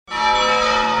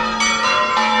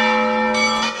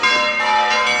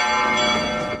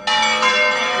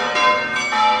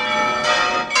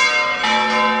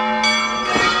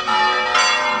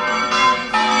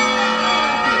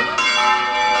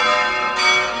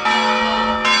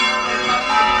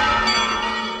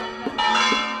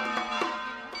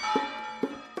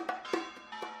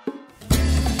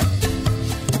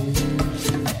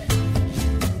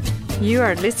You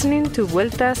are listening to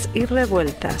Vueltas y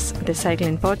Revueltas, the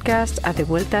cycling podcast at the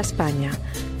Vuelta España,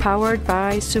 powered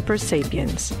by Super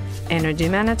Sapiens, energy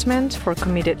management for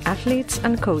committed athletes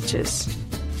and coaches.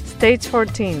 Stage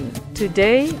 14.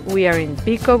 Today we are in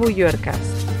Pico,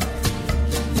 Villuercas.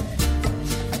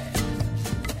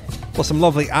 Well, some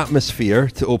lovely atmosphere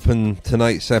to open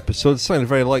tonight's episode. It sounded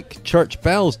very like church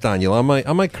bells, Daniel. Am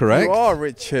I correct? You are,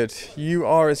 Richard. You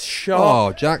are as sharp.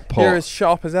 Oh, jackpot. You're as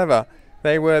sharp as ever.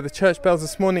 They were the church bells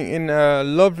this morning in a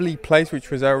lovely place,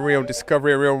 which was a real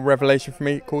discovery, a real revelation for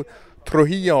me, called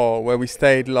Trujillo, where we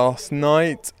stayed last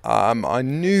night. I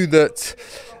knew that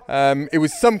it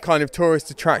was some kind of tourist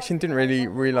attraction. Didn't really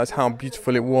realise how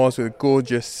beautiful it was, with a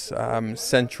gorgeous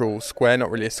central square,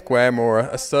 not really a square, more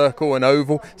a circle, an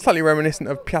oval, slightly reminiscent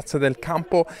of Piazza del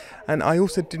Campo. And I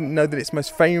also didn't know that its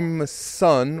most famous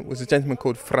son was a gentleman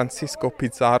called Francisco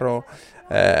Pizarro,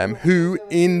 who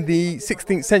in the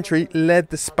 16th century led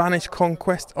the Spanish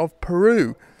conquest of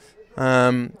Peru.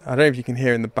 I don't know if you can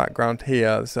hear in the background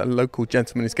here, there's a local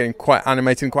gentleman who's getting quite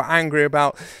animated and quite angry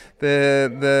about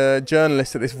the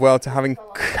journalist at this Vuelta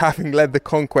having led the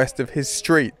conquest of his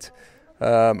street,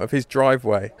 of his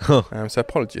driveway. So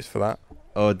apologies for that.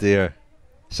 Oh dear.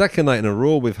 Second night in a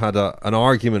row we've had an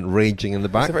argument raging in the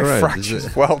background. It's a very fractious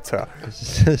Vuelta.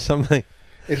 Something.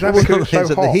 Is that because it's so at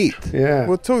hot? The heat? Yeah.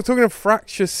 Well, talking of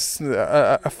fractious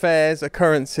affairs,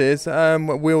 occurrences,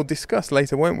 we'll discuss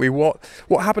later, won't we? What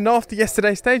happened after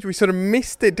yesterday's stage? We sort of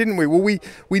missed it, didn't we? Well,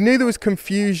 we knew there was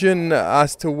confusion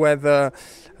as to whether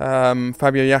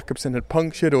Fabio Jakobsen had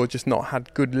punctured or just not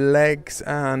had good legs,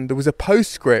 and there was a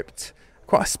postscript,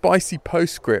 quite a spicy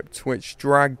postscript, which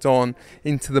dragged on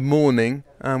into the morning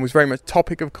and was very much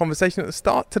topic of conversation at the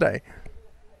start today.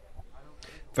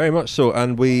 Very much so,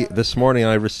 and this morning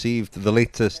I received the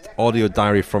latest audio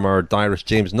diary from our diarist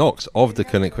James Knox of the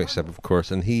Clinic Quickstep, of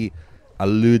course, and he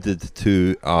alluded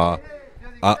to a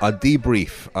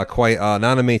debrief, quite an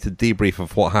animated debrief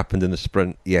of what happened in the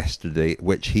sprint yesterday,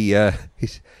 which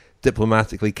he's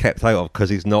diplomatically kept out of because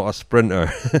he's not a sprinter.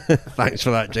 Thanks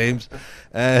for that, James.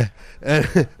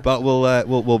 But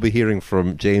we'll be hearing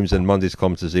from James in Monday's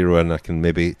Kilometre Zero, and I can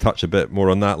maybe touch a bit more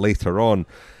on that later on.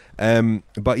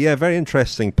 But yeah, very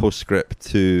interesting postscript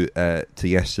to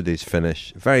yesterday's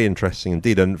finish. Very interesting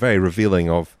indeed, and very revealing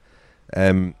of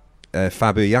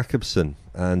Fabio Jakobsen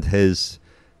and his.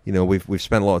 You know, we've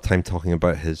spent a lot of time talking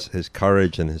about his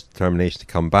courage and his determination to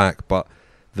come back, but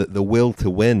the will to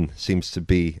win seems to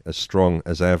be as strong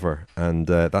as ever, and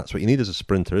that's what you need as a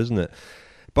sprinter, isn't it?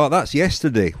 But that's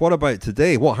yesterday. What about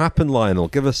today? What happened, Lionel?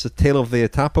 Give us the tale of the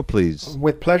etapa, please.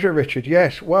 With pleasure, Richard.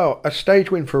 Yes. Well, a stage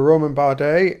win for Romain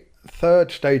Bardet.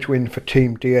 Third stage win for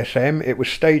Team DSM. It was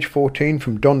stage 14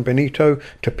 from Don Benito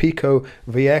to Pico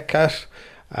Villuercas,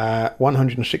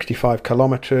 165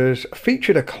 kilometres.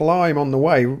 Featured a climb on the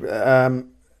way,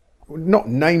 not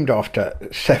named after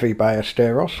Sevi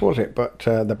Ballesteros, was it? But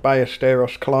the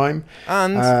Ballesteros climb.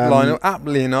 And, Lionel,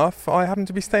 aptly enough, I happen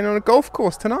to be staying on a golf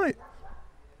course tonight.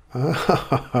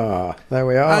 There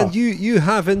we are. And you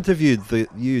did interview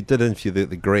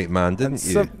the great man, didn't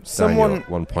you? Someone at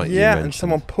one point, and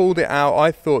someone pulled it out.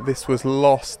 I thought this was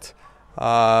lost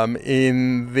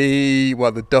in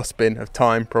the dustbin of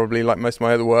time, probably, like most of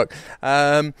my other work.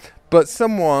 But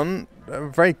someone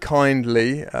very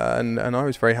kindly, and I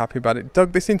was very happy about it,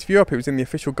 dug this interview up. It was in the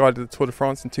official guide of the Tour de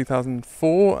France in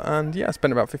 2004, and I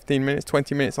spent about 20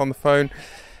 minutes on the phone,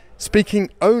 speaking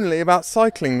only about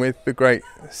cycling with the great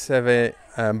Sevi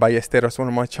Ballesteros, one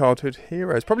of my childhood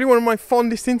heroes. Probably one of my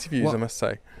fondest interviews, I must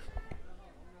say.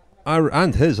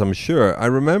 And his, I'm sure. I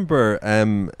remember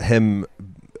him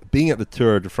being at the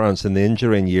Tour de France in the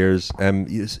Indurain years,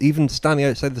 even standing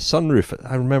outside the sunroof.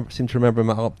 I seem to remember him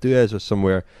at Alpe d'Huez or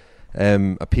somewhere,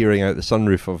 appearing out the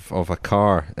sunroof of a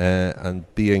car and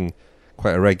being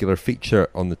quite a regular feature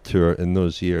on the tour in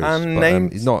those years.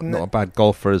 And he's not a bad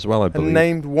golfer as well, I believe. And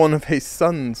named one of his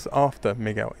sons after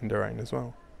Miguel Indurain as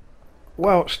well.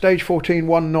 Well, stage 14,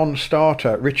 one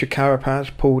non-starter. Richard Carapaz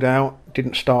pulled out,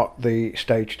 didn't start the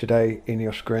stage today.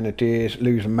 Ineos Grenadiers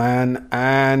lose a man,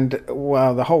 and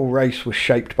well, the whole race was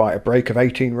shaped by a break of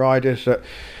 18 riders that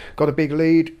got a big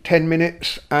lead, 10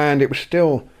 minutes, and it was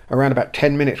still around about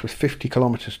 10 minutes with 50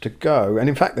 kilometres to go. And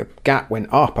in fact, the gap went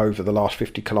up over the last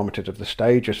 50 kilometres of the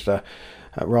stage as the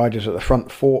riders at the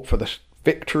front fought for the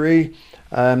victory.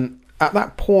 At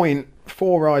that point,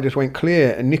 4 riders went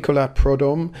clear. Nicolas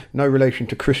Prudhomme, no relation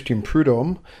to Christian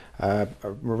Prudhomme, a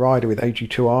rider with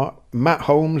AG2R, Matt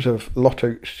Holmes of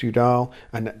Lotto Sudal,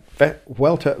 and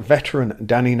Vuelta veteran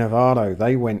Danny Navarro.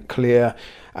 They went clear,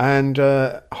 and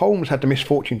Holmes had the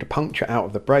misfortune to puncture out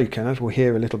of the break, and as we'll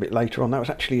hear a little bit later on, that was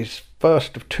actually his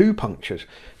first of 2 punctures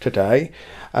today.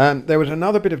 There was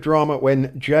another bit of drama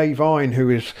when Jay Vine, who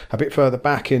is a bit further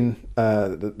back in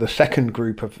the second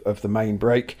group of the main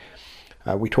break,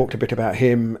 we talked a bit about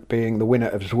him being the winner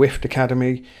of Zwift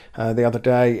Academy the other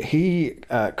day. He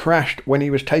crashed when he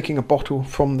was taking a bottle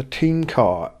from the team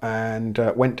car and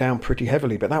went down pretty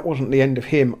heavily. But that wasn't the end of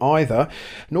him either,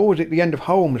 nor was it the end of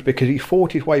Holmes, because he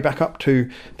fought his way back up to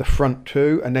the front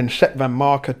 2, and then Sepp Van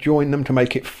Marke joined them to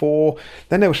make it 4.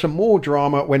 Then there was some more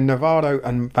drama when Navarro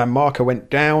and Van Marke went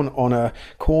down on a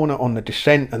corner on the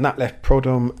descent, and that left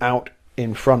Prodom out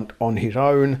in front on his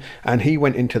own, and he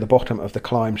went into the bottom of the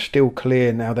climb still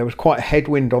clear. Now there was quite a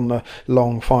headwind on the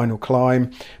long final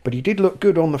climb, but he did look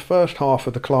good on the first half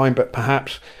of the climb, but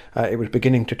perhaps it was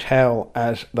beginning to tell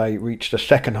as they reached the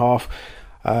second half.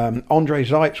 Andre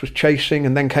Zeitz was chasing,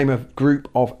 and then came a group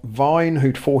of Vine,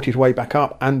 who'd fought his way back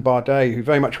up, and Bardet, who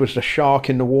very much was the shark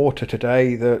in the water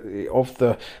today, of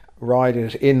the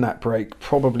riders in that break,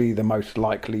 probably the most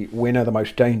likely winner, the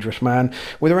most dangerous man.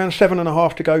 With around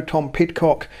 7.5 to go, Tom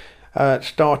Pidcock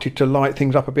started to light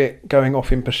things up a bit, going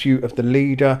off in pursuit of the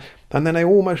leader, and then they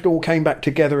almost all came back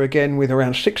together again with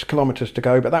around 6 kilometres to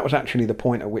go, but that was actually the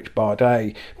point at which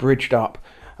Bardet bridged up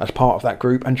as part of that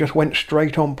group and just went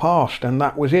straight on past, and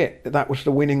that was it. That was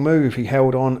the winning move. He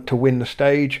held on to win the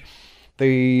stage.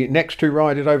 The next 2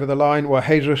 riders over the line were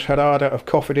Jesus Herrada of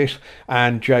Cofidis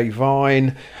and Jay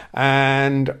Vine.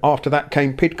 And after that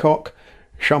came Pidcock,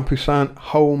 Champoussin,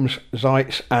 Holmes,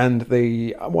 Zeitz, and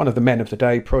one of the men of the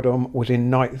day, Prodom, was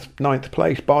in ninth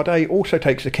place. Bardet also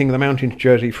takes the King of the Mountains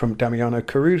jersey from Damiano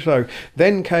Caruso.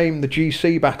 Then came the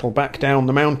GC battle back down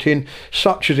the mountain,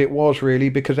 such as it was really,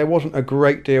 because there wasn't a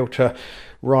great deal to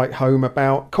write home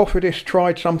about. Cofidis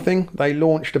tried something. They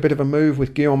launched a bit of a move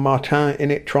with Guillaume Martin in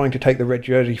it, trying to take the red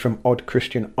jersey from Odd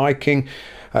Christian Eiking.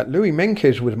 Louis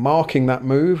Menkes was marking that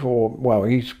move,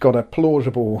 he's got a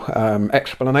plausible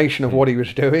explanation of what he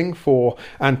was doing for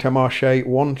Intermarché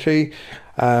Wanty.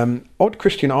 Odd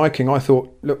Christian Eiking, I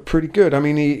thought, looked pretty good. I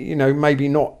mean, he, maybe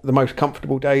not the most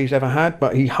comfortable day he's ever had,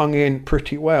 but he hung in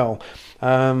pretty well.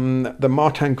 The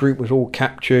Martin group was all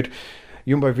captured.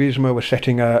 Jumbo-Visma was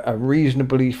setting a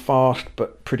reasonably fast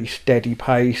but pretty steady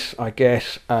pace, I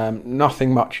guess.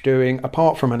 Nothing much doing,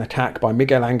 apart from an attack by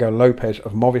Miguel Angel Lopez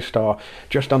of Movistar.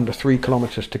 Just under 3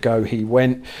 kilometres to go he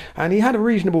went, and he had a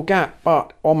reasonable gap,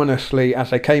 but ominously,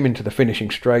 as they came into the finishing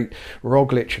straight,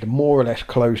 Roglic had more or less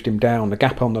closed him down. The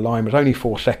gap on the line was only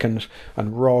 4 seconds,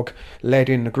 and Rog led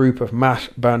in the group of Mas,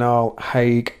 Bernal,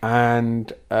 Haig,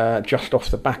 and just off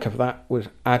the back of that was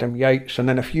Adam Yates, and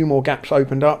then a few more gaps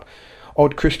opened up.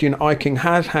 Odd Christian Eiking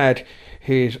has had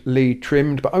his lead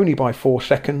trimmed, but only by 4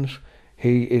 seconds.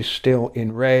 He is still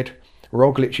in red.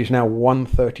 Roglic is now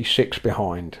 1:36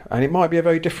 behind, and it might be a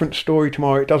very different story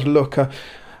tomorrow. It does look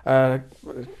a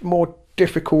more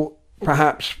difficult,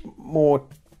 perhaps more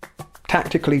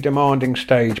tactically demanding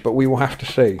stage, but we will have to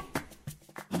see.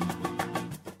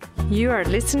 You are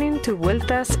listening to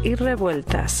Vueltas y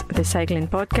Revueltas, the cycling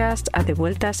podcast at the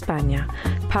Vuelta España,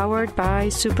 powered by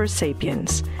Super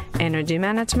Sapiens, energy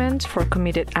management for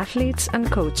committed athletes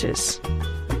and coaches.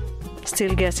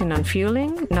 Still guessing on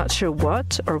fueling, not sure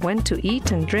what or when to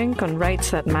eat and drink on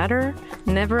rides that matter?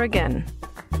 Never again.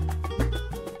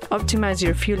 Optimize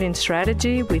your fueling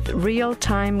strategy with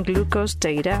real-time glucose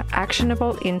data,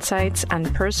 actionable insights,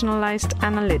 and personalized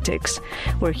analytics.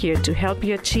 We're here to help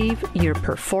you achieve your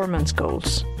performance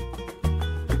goals.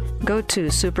 Go to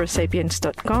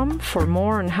supersapiens.com for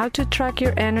more on how to track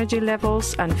your energy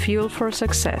levels and fuel for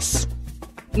success.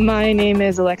 My name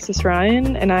is Alexis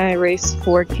Ryan, and I race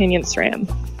for Canyon SRAM.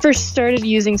 First started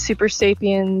using Super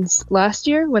Sapiens last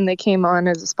year when they came on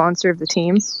as a sponsor of the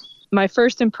team. My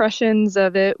first impressions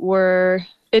of it were,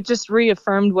 it just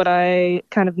reaffirmed what I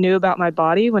kind of knew about my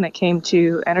body when it came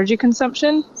to energy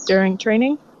consumption during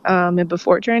training and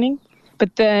before training.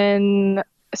 But then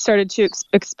I started to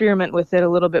experiment with it a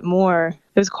little bit more.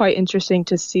 It was quite interesting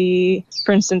to see,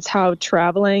 for instance, how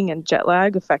traveling and jet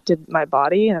lag affected my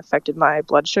body and affected my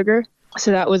blood sugar.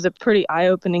 So that was a pretty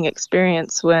eye-opening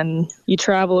experience when you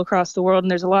travel across the world, and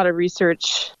there's a lot of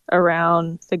research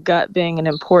around the gut being an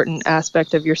important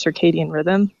aspect of your circadian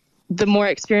rhythm. The more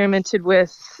I experimented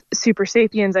with Super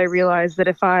Sapiens, I realized that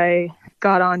if I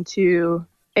got onto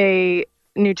a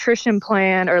nutrition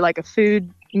plan or like a food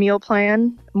meal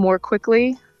plan more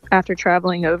quickly after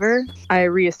traveling over, I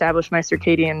reestablished my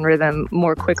circadian rhythm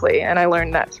more quickly, and I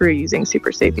learned that through using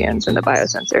Super Sapiens and the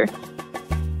biosensor.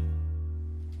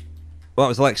 Well,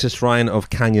 that was Alexis Ryan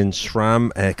of Canyon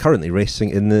SRAM, currently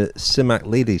racing in the Simac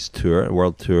Ladies Tour,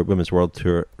 Women's World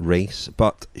Tour race.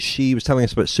 But she was telling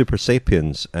us about Super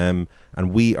Sapiens, and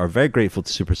we are very grateful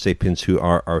to Super Sapiens, who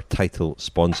are our title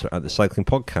sponsor at the Cycling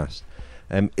Podcast.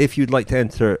 If you'd like to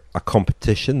enter a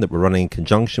competition that we're running in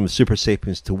conjunction with Super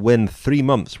Sapiens to win 3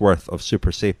 months' worth of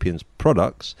Super Sapiens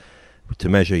products to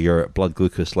measure your blood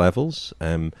glucose levels,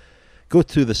 go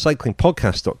to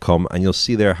thecyclingpodcast.com and you'll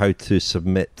see there how to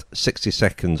submit 60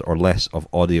 seconds or less of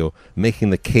audio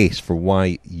making the case for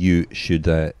why you should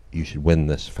win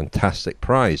this fantastic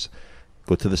prize.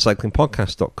 Go to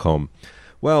thecyclingpodcast.com.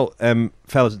 Well,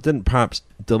 fellas, it didn't perhaps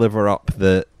deliver up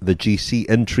the GC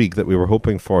intrigue that we were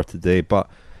hoping for today, but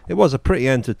it was a pretty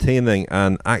entertaining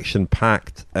and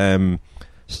action-packed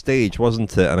stage,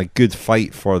 wasn't it? And a good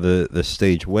fight for the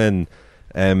stage win.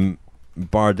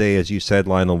 Bardet, as you said,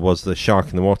 Lionel, was the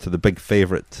shark in the water, the big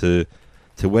favourite to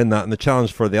win that. And the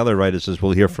challenge for the other riders, as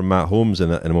we'll hear from Matt Holmes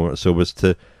in a moment or so, was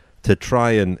to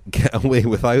try and get away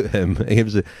without him. He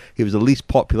was the least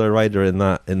popular rider in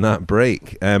that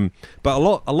break. But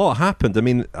a lot happened. I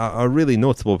mean, a really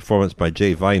notable performance by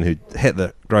Jay Vine, who hit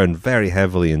the ground very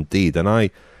heavily indeed.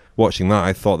 And watching that,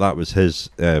 I thought that was his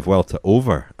Vuelta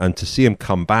over. And to see him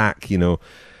come back,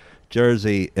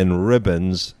 jersey in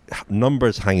ribbons,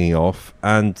 numbers hanging off,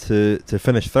 and to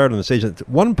finish third on the stage. At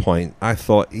one point, I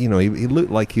thought, he looked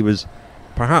like he was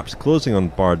perhaps closing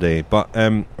on Bardet, but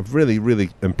a really,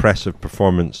 really impressive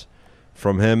performance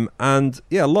from him. And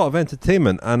yeah, a lot of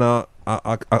entertainment, and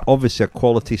obviously a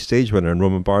quality stage winner in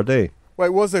Romain Bardet. Well,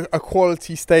 it was a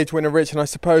quality stage winner, Rich, and I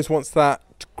suppose once that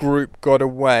group got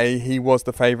away, he was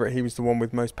the favourite. He was the one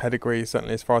with most pedigree,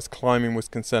 certainly as far as climbing was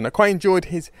concerned. I quite enjoyed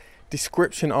his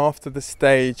description after the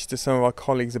stage to some of our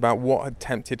colleagues about what had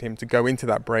tempted him to go into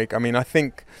that break. I mean, I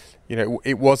think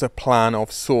it was a plan of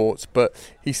sorts, but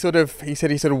he said he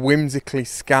sort of whimsically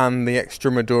scanned the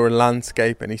Extremadura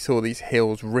landscape, and he saw these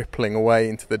hills rippling away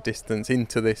into the distance,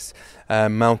 into this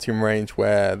mountain range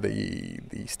where the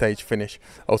stage finish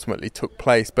ultimately took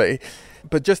place. But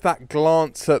just that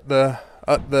glance at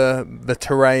the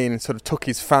terrain sort of took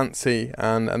his fancy,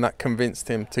 and that convinced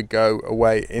him to go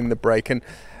away in the break.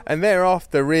 And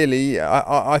thereafter, really,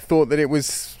 I thought that it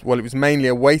was mainly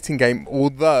a waiting game,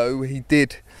 although he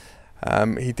did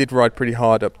ride pretty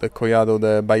hard up the Collado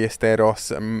de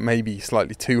Ballesteros, maybe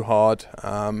slightly too hard.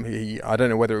 I don't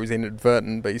know whether it was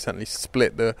inadvertent, but he certainly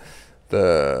split the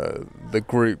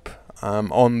group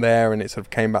on there, and it sort of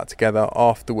came back together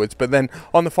afterwards. But then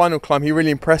on the final climb, he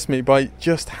really impressed me by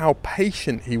just how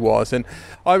patient he was, and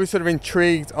I was sort of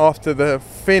intrigued after the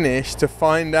finish to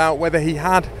find out whether he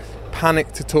had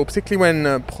panicked at all, particularly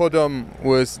when Prudhomme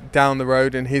was down the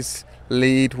road and his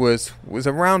lead was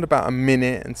around about a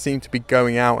minute and seemed to be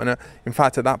going out. And in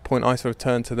fact, at that point, I sort of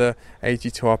turned to the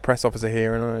AG2R press officer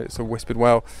here and I sort of whispered,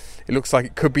 well, it looks like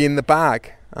it could be in the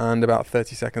bag. And about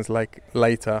 30 seconds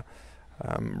later,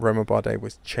 Romain Bardet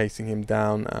was chasing him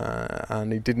down,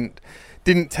 and he didn't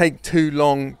take too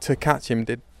long to catch him,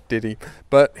 did he?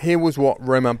 But here was what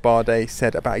Romain Bardet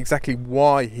said about exactly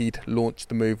why he'd launched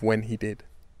the move when he did.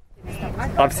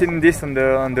 I've seen this on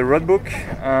the road book,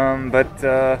 but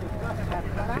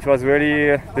it was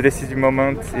really the decisive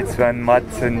moment. It's when Matt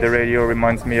in the radio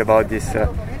reminds me about this,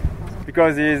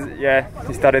 because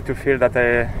he started to feel that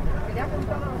I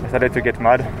started to get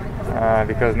mad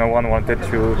because no one wanted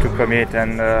to commit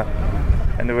and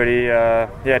really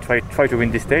try to win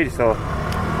this stage. So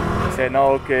I said,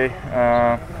 no, okay,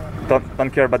 don't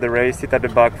care about the race, sit at the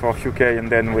back for a few K, and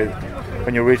then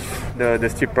when you reach the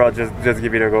steep part, just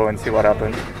give it a go and see what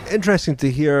happens. Interesting to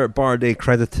hear Bardet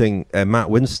crediting Matt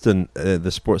Winston,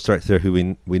 the sports director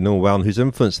who we know well and whose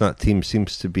influence in that team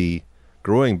seems to be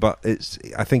growing. But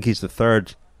I think he's the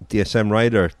third DSM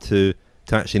rider to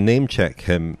actually name check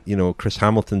him. Chris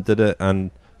Hamilton did it, and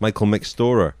Michael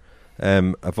Mixtorer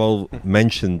have all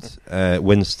mentioned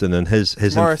Winston and his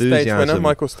enthusiasm. Stage winner,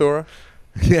 Michael Storer.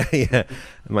 yeah,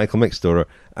 Michael Mixtorer,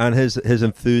 and his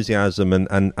enthusiasm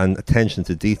and attention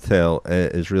to detail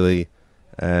is really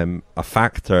a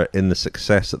factor in the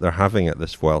success that they're having at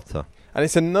this Vuelta. And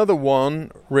it's another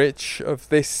one, Rich, of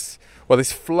this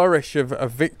flourish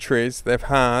of victories they've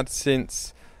had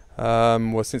since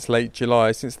late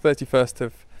July, since 31st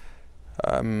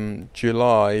of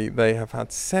July. They have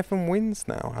had 7 wins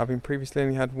now, having previously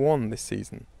only had 1 this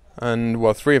season,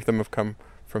 and 3 of them have come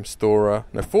from Storer.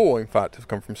 No, 4 in fact have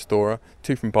come from Storer,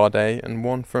 2 from Bardet and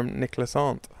 1 from Nicolas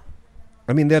Arndt.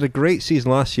 I mean, they had a great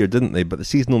season last year, didn't they? But the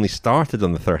season only started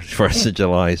on the 31st of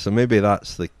July, so maybe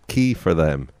that's the key for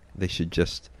them. They should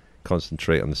just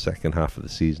concentrate on the second half of the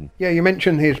season. Yeah, you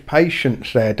mentioned his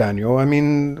patience there, Daniel. I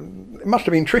mean, it must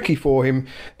have been tricky for him,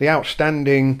 the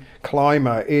outstanding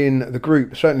climber in the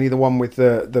group, certainly the one with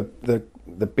the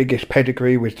biggest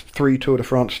pedigree, with 3 Tour de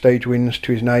France stage wins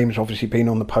to his name. He's obviously been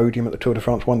on the podium at the Tour de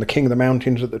France, won the King of the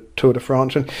Mountains at the Tour de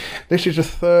France, and this is the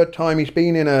 3rd time he's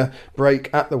been in a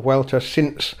break at the Vuelta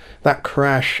since that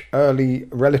crash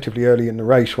relatively early in the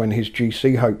race, when his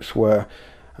GC hopes were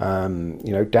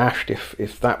dashed,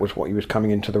 if that was what he was coming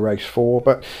into the race for.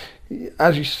 But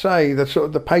as you say, the sort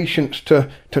of the patience to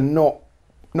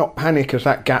not panic as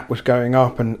that gap was going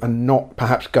up, and not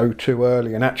perhaps go too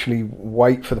early, and actually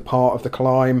wait for the part of the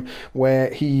climb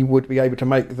where he would be able to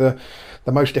make the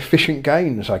most efficient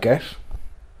gains, I guess.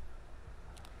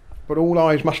 But all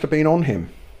eyes must have been on him.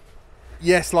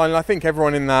 Yes, Lionel, I think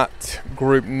everyone in that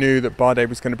group knew that Bardet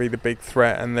was going to be the big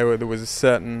threat, and there was a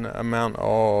certain amount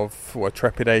of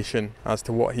trepidation as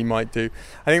to what he might do.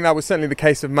 I think that was certainly the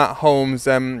case of Matt Holmes.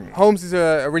 Holmes is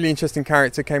a really interesting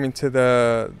character, came into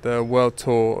the World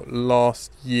Tour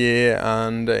last year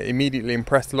and immediately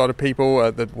impressed a lot of people.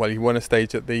 He won a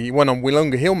stage he won on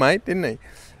Willunga Hill, mate, didn't he?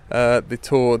 The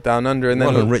Tour Down Under. And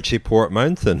then on Richie Port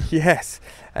Mountain. Yes.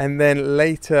 And then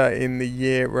later in the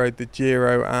year rode the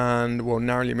Giro and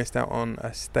narrowly missed out on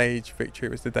a stage victory.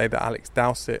 It was the day that Alex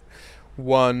Dowsett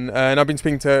won. And I've been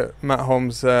speaking to Matt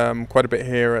Holmes quite a bit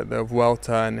here at the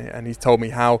Vuelta, and he's told me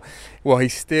how he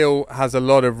still has a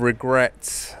lot of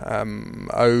regrets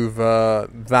over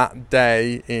that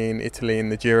day in Italy in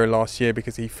the Giro last year,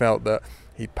 because he felt that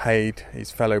he paid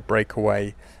his fellow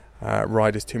breakaway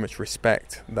riders too much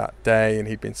respect that day, and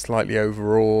he'd been slightly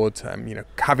overawed.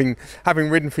 Having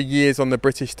ridden for years on the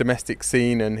British domestic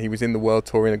scene, and he was in the World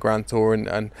Tour, in the Grand Tour,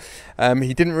 and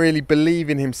he didn't really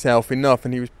believe in himself enough,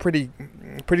 and he was pretty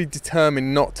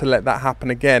determined not to let that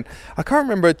happen again. I can't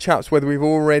remember, chaps, whether we've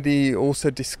already also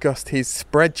discussed his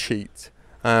spreadsheet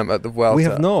at the Vuelta. We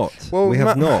have not. Well,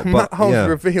 Matt Holmes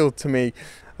revealed to me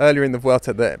earlier in the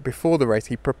Vuelta that before the race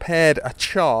he prepared a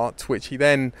chart, which he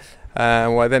then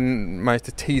I then managed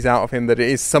to tease out of him that it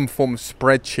is some form of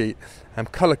spreadsheet,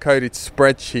 colour-coded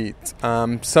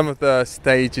spreadsheet. Some of the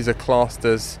stages are classed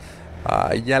as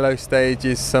yellow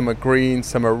stages, some are green,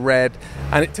 some are red,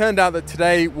 and it turned out that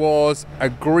today was a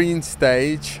green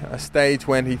stage, a stage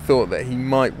when he thought that he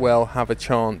might well have a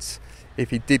chance if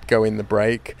he did go in the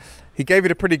break. He gave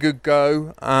it a pretty good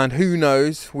go, and who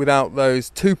knows, without those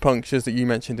 2 punctures that you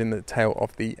mentioned in the tail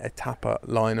of the Etapa,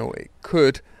 Lionel, it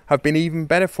could have been even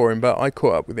better for him. But I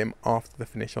caught up with him after the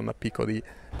finish on the Pico de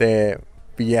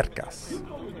Villuercas.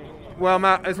 Well,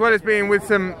 Matt, as well as being with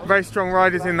some very strong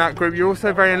riders in that group, you're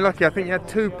also very unlucky. I think you had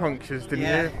 2 punctures, didn't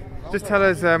you? Just tell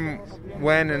us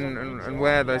when and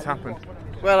where those happened.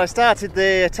 Well, I started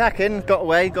the attacking, got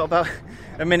away, got about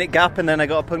a minute gap, and then I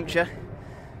got a puncture.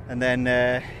 And then,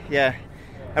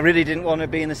 I really didn't want to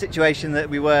be in the situation that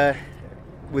we were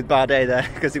with Bardet there,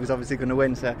 because he was obviously going to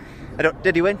win. So,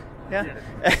 did he win? Yeah.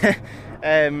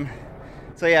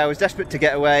 I was desperate to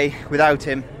get away without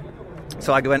him.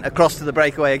 So I went across to the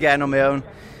breakaway again on my own,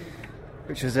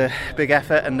 which was a big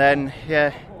effort. And then,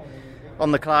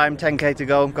 on the climb, 10k to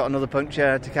go, got another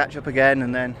puncture to catch up again.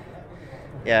 And then,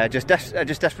 I just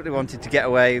desperately wanted to get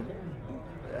away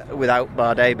without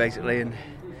Bardet, basically. And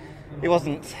it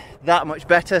wasn't that much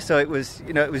better, so it was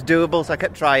doable. So I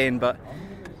kept trying, but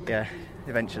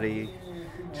eventually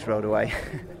just rode away.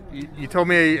 You told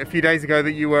me a few days ago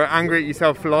that you were angry at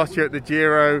yourself last year at the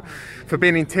Giro for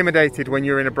being intimidated when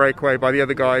you were in a breakaway by the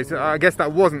other guys. I guess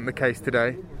that wasn't the case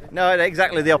today. No,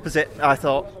 exactly the opposite. I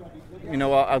thought, you know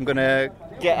what, I'm going to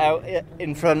get out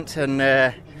in front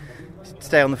and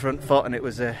stay on the front foot, and it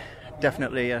was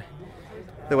definitely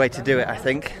the way to do it, I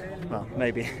think. Well,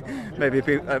 maybe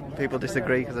people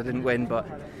disagree because I didn't win, but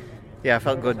I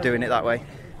felt good doing it that way.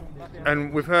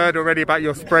 And we've heard already about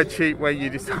your spreadsheet where you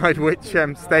decide which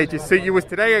stages suit you. Was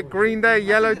today a green day,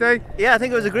 yellow day? Yeah, I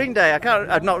think it was a green day.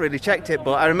 I'd not really checked it,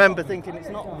 but I remember thinking it's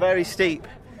not very steep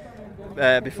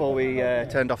before we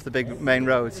turned off the big main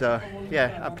road. So,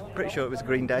 I'm pretty sure it was a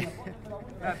green day.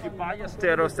 Matthew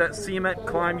Ballesteros, that Cement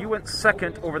climb, you went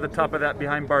second over the top of that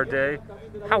behind Bardet.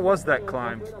 How was that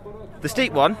climb? The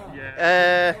steep one?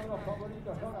 Yeah.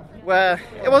 Well,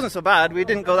 it wasn't so bad. We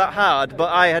didn't go that hard,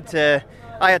 but I had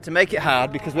to make it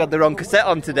hard because we had the wrong cassette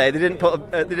on today. They didn't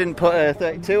put a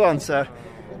 32 on, so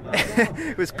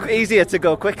it was easier to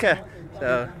go quicker.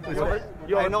 So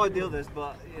I know I do this,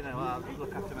 but I'll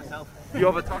look after myself. You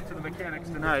have a talk to the mechanics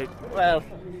tonight. Well,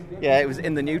 it was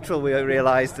in the neutral, we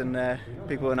realised, and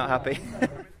people were not happy.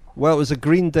 Well, it was a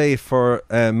green day for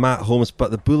Matt Holmes, but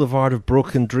the Boulevard of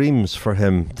Broken Dreams for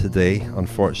him today,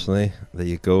 unfortunately. There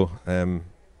you go.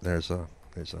 There's a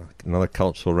There's another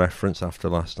cultural reference after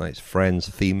last night's Friends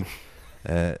theme.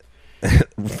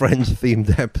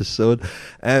 Friends-themed episode.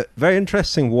 Very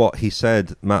interesting what he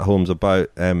said, Matt Holmes, about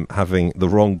having the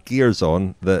wrong gears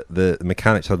on, that the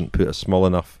mechanics hadn't put a small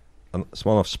enough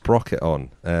sprocket on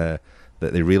that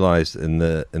they realised in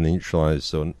the neutralised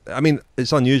zone. I mean,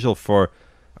 it's unusual for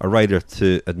a rider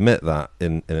to admit that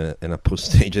in a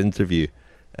post-stage interview.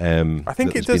 I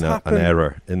think it does happen. An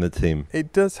error in the team.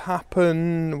 It does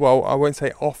happen. Well, I won't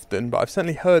say often, but I've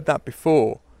certainly heard that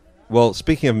before. Well,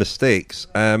 speaking of mistakes,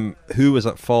 who was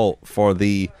at fault for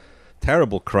the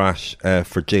terrible crash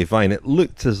for Jay Vine? It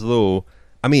looked as though,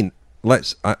 I mean,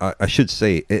 I should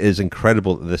say, it is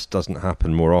incredible that this doesn't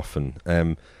happen more often.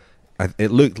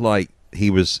 It looked like he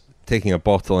was taking a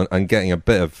bottle and getting a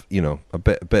bit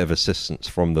of assistance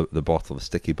from the bottle, the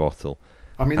sticky bottle.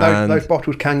 I mean, those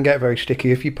bottles can get very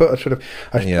sticky. If you put a sort of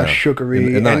a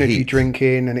sugary energy heat. Drink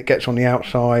in and it gets on the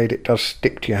outside, it does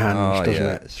stick to your hands, doesn't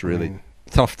it? It's really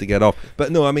tough to get off.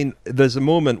 But no, I mean, there's a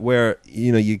moment where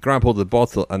you grab hold of the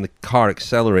bottle and the car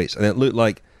accelerates, and it looked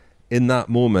like in that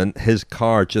moment his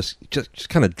car just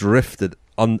kind of drifted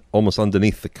almost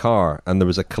underneath the car, and there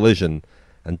was a collision,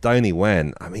 and down he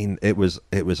went. I mean, it was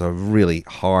a really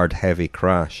hard, heavy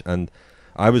crash, and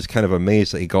I was kind of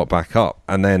amazed that he got back up,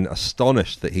 and then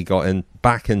astonished that he got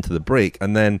back into the break,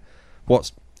 and then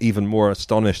what's even more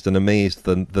astonished and amazed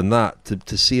than that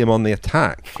to see him on the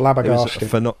attack.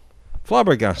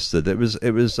 Flabbergasted. It was.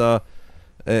 I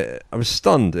was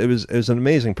stunned. It was an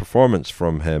amazing performance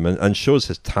from him, and shows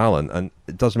his talent. And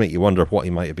it does make you wonder what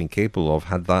he might have been capable of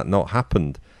had that not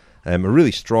happened. A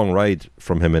really strong ride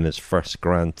from him in his first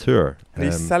Grand Tour. And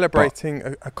he's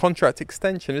celebrating a contract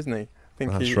extension, isn't he? I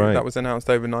think that's right. That was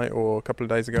announced overnight or a couple of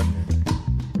days ago.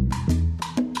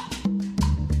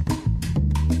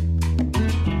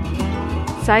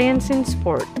 Science in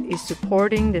Sport is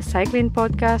supporting the cycling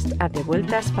podcast at the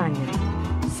Vuelta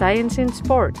España. Science in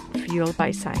Sport, fueled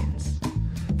by science.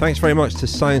 Thanks very much to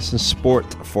Science and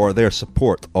Sport for their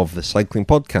support of the cycling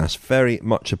podcast. Very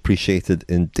much appreciated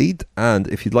indeed. And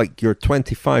if you'd like your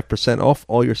 25% off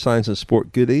all your Science and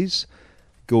Sport goodies,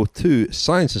 go to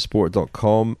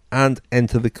scienceandsport.com and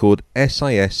enter the code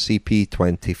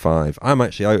SISCP25. I'm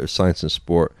actually out of Science and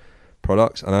Sport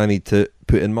products, and I need to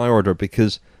put in my order,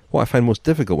 because what I find most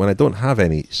difficult when I don't have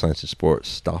any Science and Sport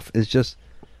stuff is just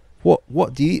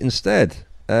what do you eat instead?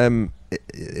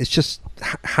 It's just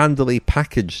handily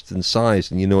packaged and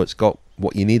sized, and it's got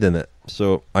what you need in it.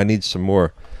 So I need some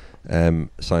more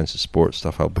Science and Sport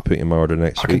stuff. I'll be putting in my order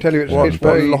next week. I can tell you what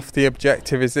lofty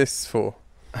objective is this for?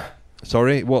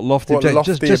 Sorry, what lofty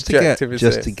objective?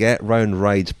 Just to get round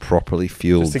rides properly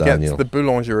fueled, just to Daniel. Get to the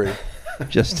boulangerie.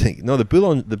 The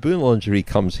boulangerie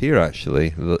comes here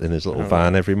actually in his little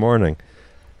van every morning,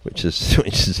 which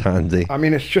is handy. I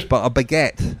mean, it's just. But a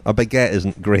baguette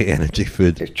isn't great energy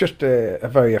food. It's just a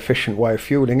very efficient way of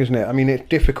fueling, isn't it? I mean, it's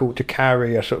difficult to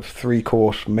carry a sort of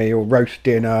 3-course meal, roast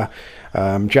dinner,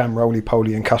 jam,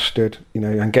 roly-poly, and custard,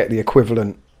 and get the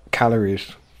equivalent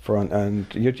calories. And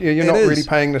you're not really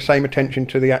paying the same attention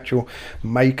to the actual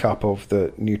makeup of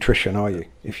the nutrition, are you?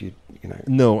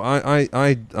 No,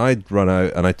 I'd run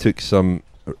out and I took some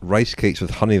rice cakes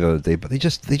with honey the other day, but they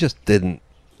just didn't.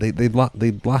 They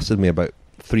blasted me about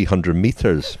 300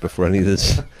 meters before I needed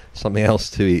something else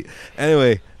to eat.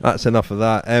 Anyway, that's enough of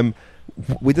that.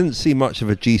 We didn't see much of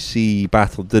a GC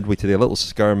battle, did we, today? A little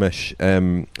skirmish.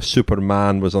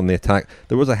 Superman was on the attack.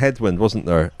 There was a headwind, wasn't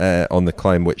there, on the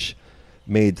climb, which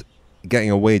made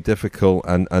getting away difficult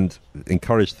and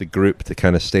encouraged the group to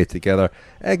kind of stay together.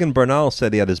 Egan Bernal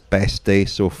said he had his best day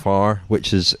so far,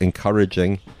 which is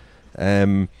encouraging.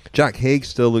 Jack Haig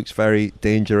still looks very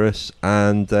dangerous,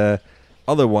 and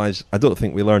otherwise I don't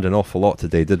think we learned an awful lot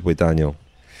today, did we, Daniel?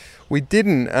 We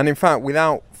didn't, and in fact,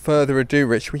 without further ado,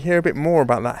 Rich, we hear a bit more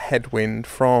about that headwind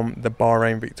from the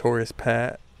Bahrain victorious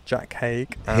pair, Jack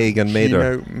Haig and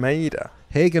Gino Mader.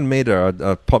 Haig and Mader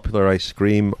are a popular ice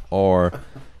cream or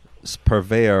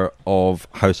purveyor of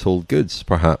household goods,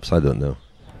 perhaps, I don't know.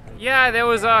 Yeah, there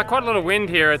was quite a lot of wind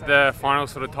here at the final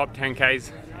sort of top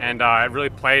 10Ks, and it really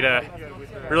played a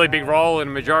really big role, and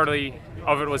the majority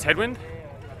of it was headwind.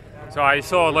 So I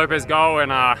saw Lopez go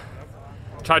and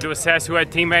tried to assess who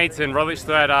had teammates, and Roglic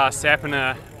still had Sepp and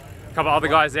a couple other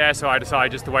guys there, so I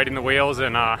decided just to wait in the wheels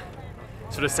and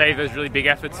sort of save those really big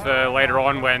efforts for later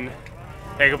on when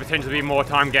there could potentially be more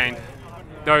time gained.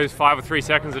 Those 5 or 3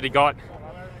 seconds that he got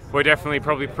were definitely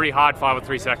probably pretty hard 5 or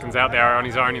 3 seconds out there on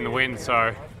his own in the wind,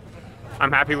 so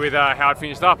I'm happy with how it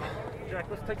finished up. Jack,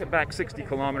 let's take it back 60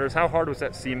 kilometers. How hard was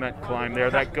that cement climb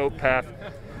there, that goat path?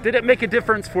 Did it make a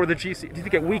difference for the GC? Do you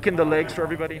think it weakened the legs for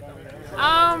everybody?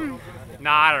 No,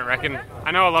 I don't reckon.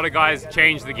 I know a lot of guys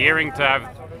change the gearing to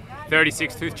have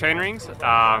 36 tooth chain rings, but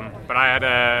I had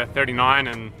a 39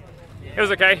 and it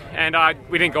was okay. And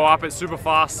we didn't go up it super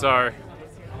fast, so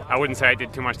I wouldn't say I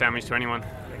did too much damage to anyone.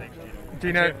 Do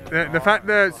you know, the fact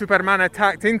that Superman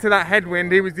attacked into that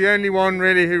headwind, he was the only one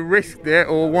really who risked it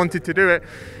or wanted to do it.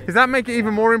 Does that make it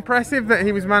even more impressive that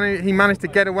he managed to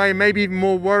get away, maybe even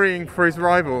more worrying for his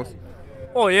rivals?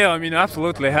 Oh yeah, I mean,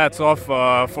 absolutely. Hats off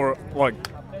for like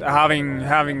having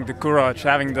the courage,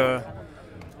 having the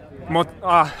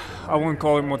I wouldn't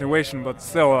call it motivation, but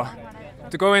still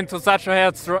to go into such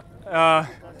a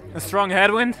strong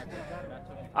headwind.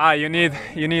 You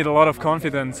need a lot of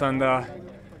confidence, and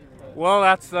well,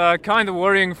 that's kind of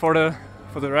worrying for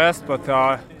the rest. But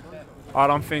I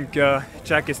don't think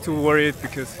Jack is too worried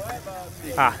because,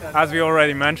 as we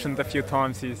already mentioned a few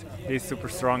times, he's super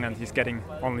strong and he's getting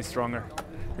only stronger.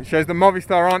 It shows the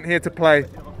Movistar aren't here to play.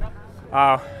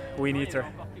 We need her.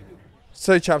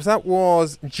 So, chaps, that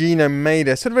was Gino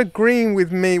Mader, sort of agreeing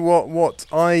with me what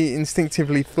I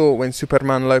instinctively thought when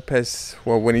Superman Lopez,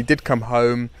 when he did come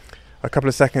home a couple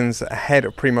of seconds ahead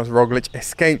of Primož Roglič,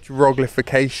 escaped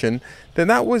Roglification. Then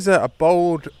that was a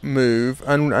bold move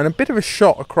and a bit of a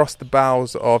shot across the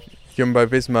bows of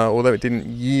Jumbo-Visma, although it didn't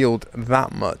yield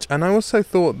that much. And I also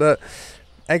thought that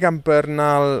Egan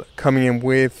Bernal coming in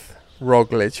with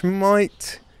Roglič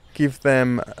might give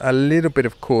them a little bit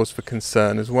of cause for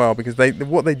concern as well, because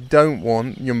what they don't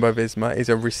want, Jumbo-Visma, is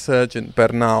a resurgent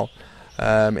Bernal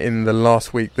in the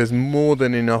last week. There's more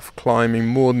than enough climbing,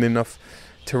 more than enough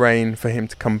terrain for him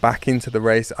to come back into the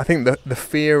race. I think the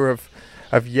fear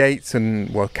of Yates and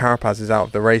Carapaz is out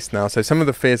of the race now, so some of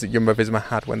the fears that Jumbo-Visma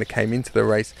had when they came into the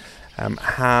race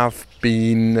have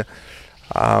been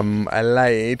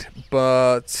allayed,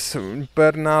 but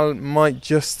Bernal might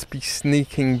just be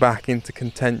sneaking back into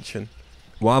contention.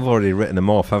 Well, I've already written him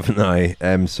off, haven't I?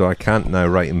 So I can't now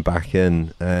write him back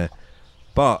in.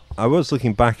 But I was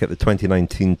looking back at the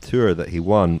 2019 Tour that he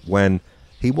won when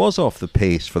he was off the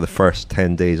pace for the first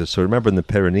 10 days or so. Remember in the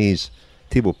Pyrenees,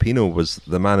 Thibaut Pinot was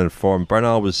the man in form.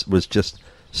 Bernal was just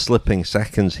slipping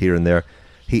seconds here and there.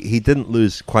 He didn't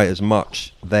lose quite as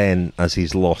much then as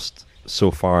he's lost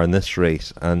so far in this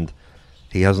race, and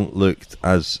he hasn't looked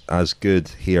as good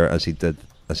here as he did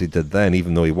then,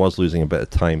 even though he was losing a bit of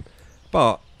time.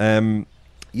 But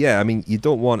yeah, I mean, you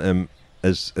don't want him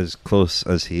as close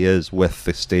as he is with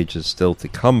the stages still to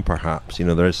come. Perhaps, you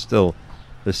know, there's still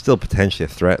potentially a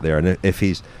threat there, and if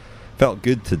he's felt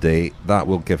good today, that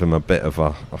will give him a bit of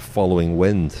a following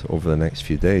wind over the next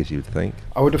few days, you'd think.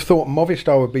 I would have thought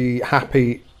Movistar would be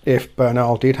happy if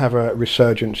Bernal did have a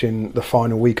resurgence in the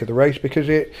final week of the race, because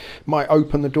it might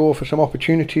open the door for some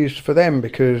opportunities for them,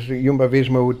 because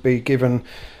Jumbo-Visma would be given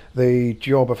the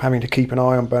job of having to keep an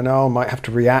eye on Bernal, might have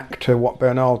to react to what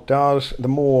Bernal does. The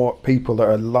more people that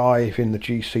are live in the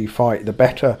GC fight, the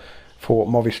better for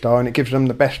Movistar, and it gives them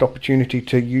the best opportunity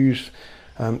to use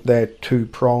their two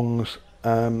prongs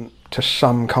to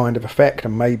some kind of effect,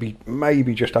 and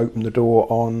maybe just open the door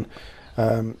on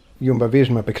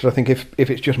Jumbo-Visma, because I think if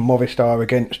it's just Movistar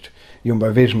against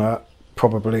Jumbo-Visma,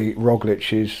 probably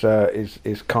Roglič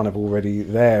is kind of already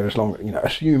there, as long, you know,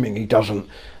 assuming he doesn't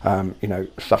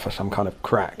suffer some kind of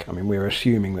crack. I mean, we're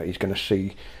assuming that he's going to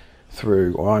see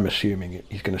through, or I'm assuming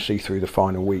he's going to see through the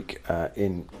final week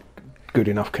in good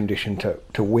enough condition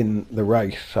to win the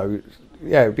race. So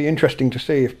yeah, it'd be interesting to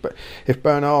see if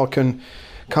Bernal can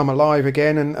come alive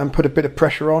again and put a bit of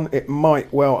pressure on. It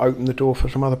might well open the door for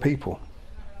some other people.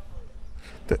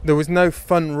 There was no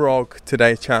Fun Rog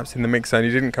today, chaps, in the mix zone. He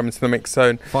didn't come into the mix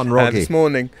zone this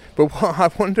morning. But I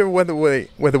wonder whether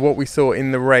what we saw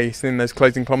in the race, in those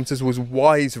closing kilometres, was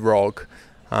Wise Rog.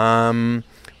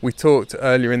 We talked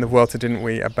earlier in the Vuelta, didn't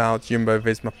we, about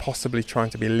Jumbo-Visma possibly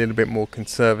trying to be a little bit more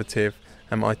conservative.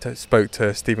 I spoke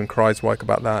to Stephen Kreiswijk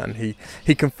about that, and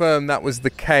he confirmed that was the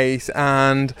case.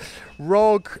 And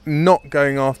Rog not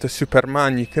going after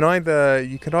Superman, you could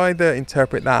either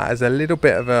interpret that as a little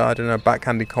bit of a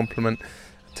backhanded compliment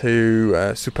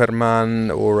to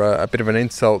Superman, or a bit of an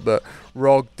insult that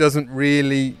Rog doesn't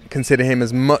really consider him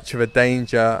as much of a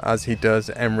danger as he does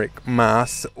Enric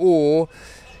Mas, or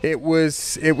it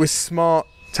was smart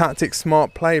tactics,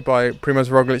 smart play by Primož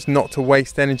Roglič not to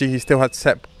waste energy. He still had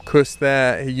Sepp Kuss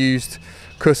there. He used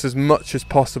Kuss as much as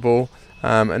possible,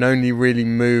 and only really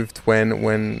moved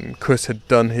when Kuss had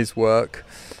done his work.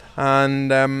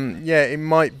 And it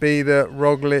might be that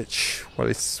Roglič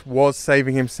was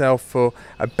saving himself for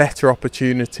a better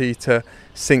opportunity to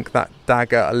sink that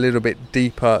dagger a little bit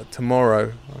deeper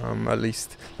tomorrow. At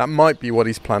least that might be what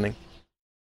he's planning.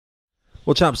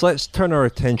 Well, chaps, let's turn our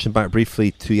attention back briefly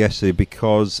to yesterday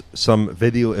because some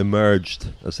video emerged,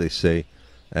 as they say,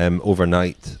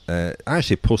 overnight,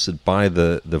 actually posted by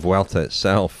the Vuelta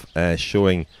itself,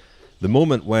 showing the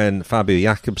moment when Fabio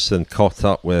Jakobsen caught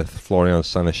up with Florian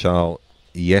Sénéchal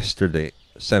yesterday.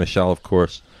 Sénéchal, of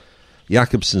course,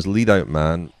 Jakobsen's lead-out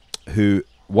man, who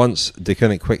once De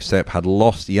Koning Quick-Step had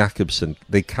lost Jakobsen,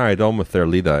 they carried on with their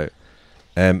lead-out.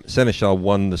 Sénéchal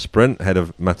won the sprint ahead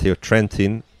of Matteo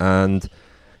Trentin, and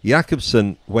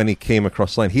Jakobsen, when he came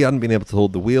across the line, he hadn't been able to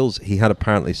hold the wheels. He had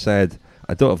apparently said,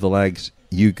 I don't have the legs,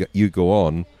 you go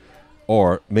on.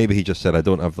 Or maybe he just said, I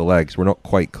don't have the legs. We're not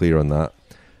quite clear on that.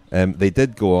 They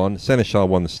did go on. Sénéchal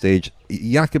won the stage.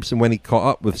 Jakobsen, when he caught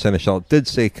up with Sénéchal, did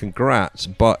say congrats,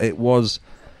 but it was,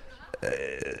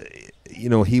 he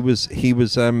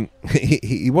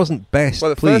wasn't best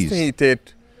well,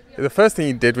 pleased. The first thing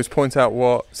he did was point out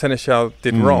what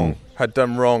Sénéchal had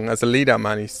done wrong as a lead-out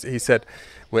man. He said,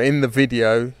 we're in the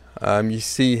video, you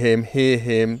see him, hear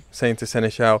him saying to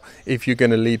Sénéchal, if you're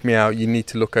going to lead me out, you need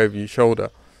to look over your shoulder.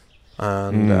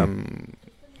 And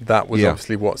that was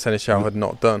obviously what Sénéchal had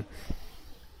not done.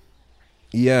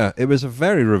 Yeah, it was a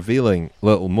very revealing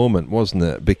little moment, wasn't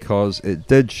it? Because it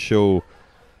did show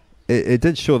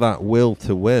that will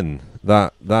to win,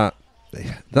 that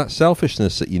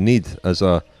selfishness that you need as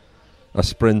a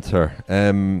sprinter.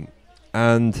 And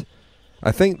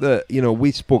I think that,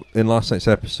 we spoke in last night's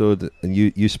episode, and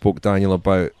you spoke, Daniel,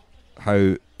 about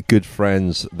how good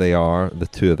friends they are, the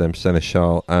two of them,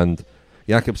 Sénéchal and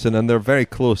Jakobsen, and they're very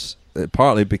close,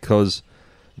 partly because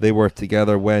they were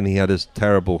together when he had his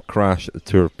terrible crash at the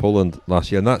Tour of Poland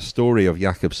last year. And that story of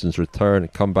Jakobsen's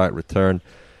comeback return,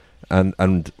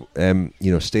 and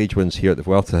stage wins here at the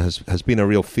Vuelta has been a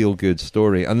real feel-good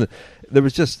story. And it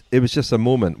was just a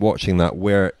moment watching that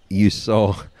where you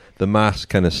saw the mask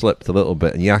kind of slipped a little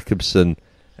bit, and Jakobsen,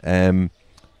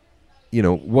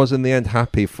 was in the end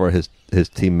happy for his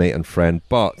teammate and friend,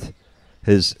 but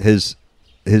his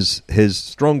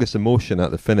strongest emotion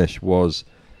at the finish was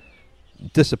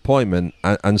disappointment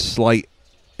and slight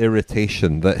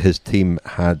irritation that his team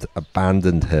had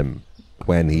abandoned him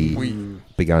when he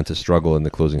began to struggle in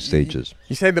the closing stages.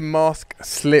 You say the mask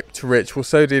slipped, Rich. Well,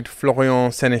 so did Florian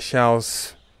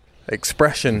Sénéchal's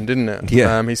expression, didn't it?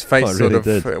 Yeah, his face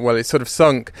it sort of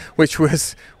sunk, which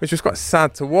was quite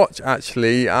sad to watch,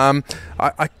 actually. It's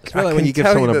like when you give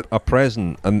someone a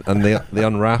present and they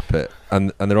unwrap it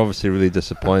and they're obviously really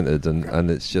disappointed,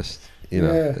 and it's just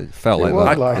it felt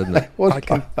like that, didn't it? It was like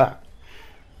that.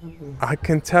 I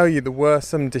can tell you there were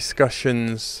some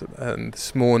discussions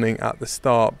this morning at the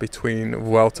start between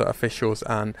Vuelta officials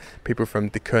and people from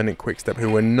De Koning Quick-Step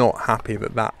who were not happy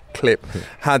that clip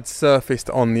had surfaced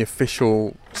on the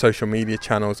official social media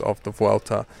channels of the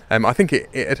Vuelta. I think it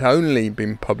had only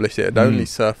been published, it had only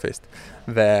surfaced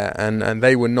there, and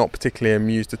they were not particularly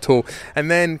amused at all. And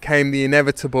then came the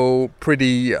inevitable,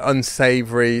 pretty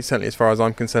unsavoury, certainly as far as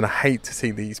I'm concerned, I hate to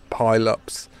see these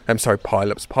pylons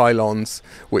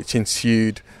which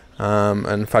ensued,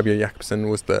 and Fabio Jakobsen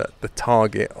was the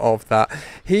target of that.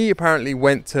 He apparently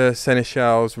went to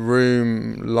Sénéchal's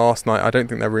room last night. I don't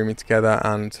think they're rooming together,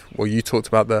 and you talked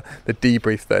about the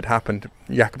debrief that had happened.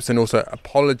 Jakobsen also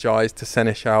apologised to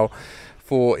Sénéchal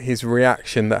for his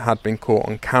reaction that had been caught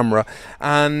on camera,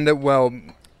 and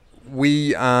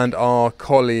we and our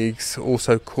colleagues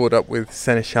also caught up with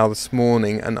Sénéchal this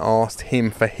morning and asked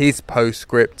him for his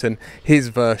postscript and his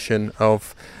version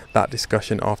of that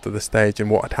discussion after the stage and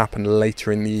what had happened later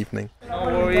in the evening. No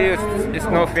worries, it's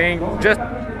nothing. Just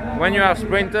when you are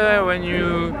sprinter, when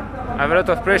you have a lot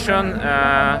of pressure,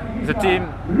 the team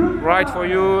right for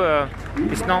you,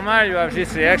 it's normal you have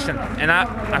this reaction. And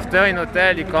after in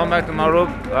hotel, you come back to my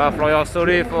room, Florian,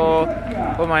 sorry for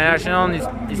my reaction.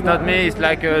 It's not me, it's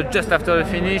like just after the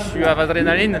finish, you have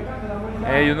adrenaline.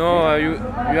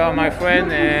 You are my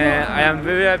friend, I am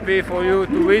very happy for you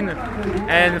to win,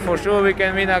 and for sure we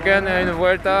can win again in the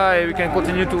Vuelta, we can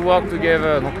continue to work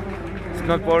together. It's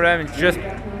not a problem, it's just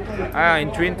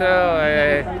in Twitter,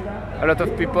 a lot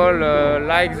of people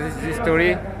like this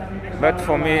story, but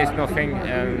for me it's nothing,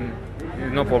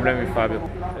 there's no problem with Fabio.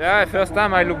 Yeah, first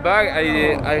time I look back,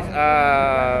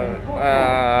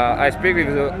 I speak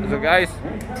with the guys.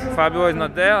 Fabio is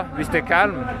not there, we stay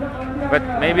calm, but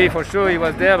maybe for sure he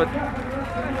was there, but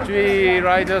 3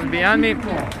 riders behind me,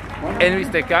 and we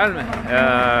stay calm.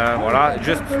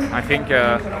 Just I think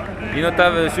he not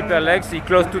have a super legs, he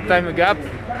closed 2 time gap,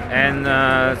 and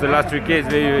the last 3K is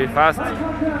very, very fast.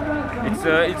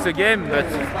 It's a game, but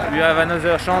we have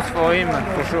another chance for him,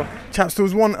 for sure. Chaps, there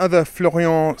was one other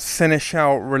Florian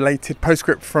Sénéchal related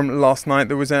postscript from last night.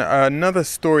 There was another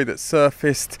story that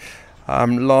surfaced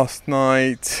Last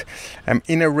night,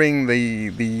 in a ring,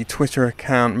 the Twitter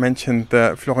account mentioned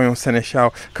that Florian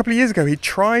Sénéchal, a couple of years ago, he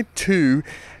tried to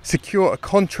secure a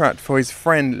contract for his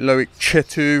friend Loic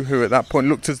Chetou, who at that point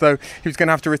looked as though he was going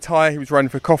to have to retire. He was riding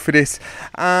for Cofidis,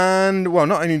 and well,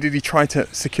 not only did he try to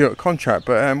secure a contract,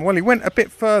 but he went a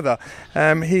bit further.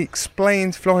 Florian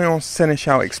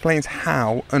Sénéchal explains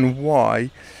how and why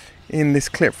in this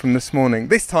clip from this morning,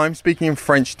 this time speaking in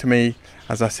French to me,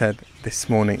 as I said this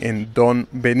morning, in Don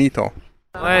Benito.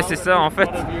 Ouais, c'est ça, en fait.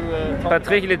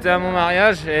 Patrick, il était à mon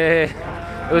mariage et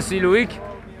aussi Loic.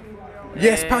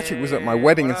 Yes, Patrick was at my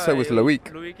wedding and so was Loic.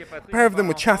 A pair of them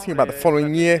were chatting about the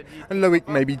following year and Loic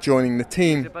maybe joining the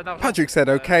team. Patrick said,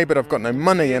 okay, but I've got no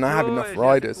money and I have enough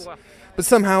riders. But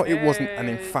somehow it wasn't an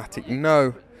emphatic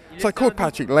no. So I called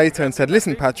Patrick later and said,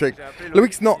 listen Patrick,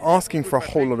 Loic's not asking for a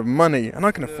whole lot of money and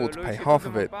I can afford to pay half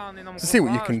of it. So see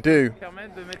what you can do.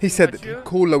 He said that he'd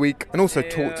call Loic and also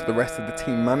talk to the rest of the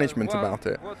team management about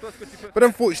it. But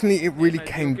unfortunately it really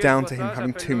came down to him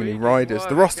having too many riders.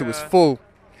 The roster was full.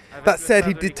 That said,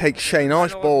 he did take Shane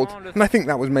Archbold, and I think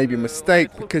that was maybe a mistake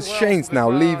because Shane's now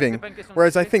leaving,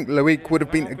 whereas I think Loic would have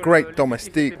been a great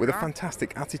domestique with a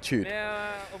fantastic attitude.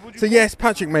 So yes,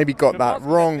 Patrick maybe got that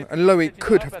wrong, and Loic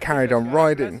could have carried on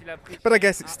riding, but I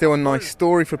guess it's still a nice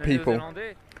story for people.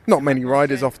 Not many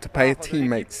riders offer to pay a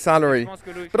teammate's salary,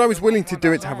 but I was willing to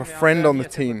do it to have a friend on the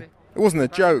team. It wasn't a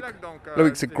joke.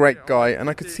 Loic's a great guy and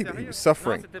I could see that he was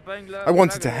suffering. I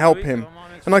wanted to help him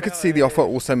and I could see the offer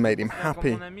also made him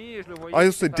happy. I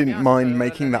also didn't mind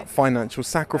making that financial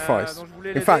sacrifice.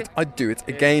 In fact, I'd do it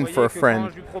again for a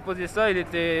friend.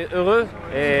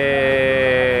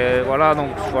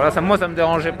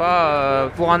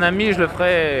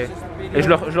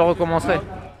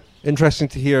 Interesting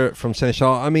to hear from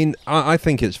Sénéchal. I mean, I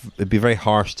think it'd be very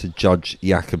harsh to judge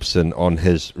Jakobsen on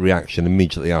his reaction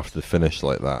immediately after the finish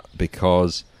like that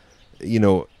because,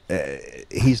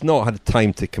 he's not had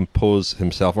time to compose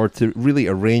himself or to really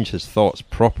arrange his thoughts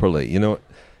properly.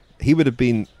 He would have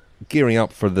been gearing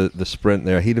up for the sprint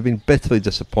there. He'd have been bitterly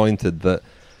disappointed that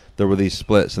there were these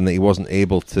splits and that he wasn't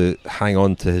able to hang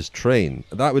on to his train.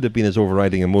 That would have been his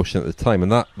overriding emotion at the time,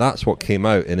 and that's what came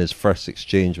out in his first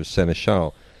exchange with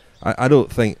Sénéchal. I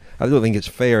don't think it's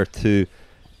fair to.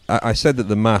 I said that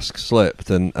the mask slipped,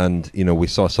 and we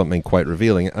saw something quite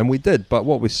revealing, and we did. But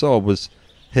what we saw was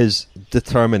his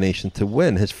determination to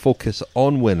win, his focus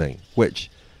on winning, which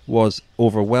was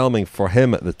overwhelming for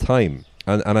him at the time.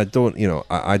 And I don't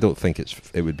think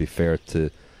it would be fair to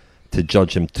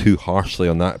judge him too harshly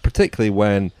on that, particularly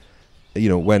when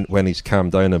he's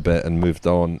calmed down a bit and moved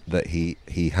on. That he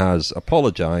has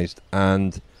apologised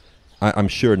and. I'm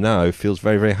sure now feels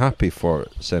very, very happy for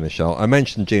Sénéchal. I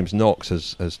mentioned James Knox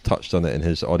has touched on it in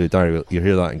his audio diary. You'll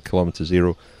hear that in Kilometre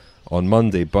Zero on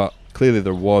Monday. But clearly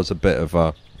there was a bit of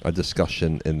a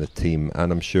discussion in the team,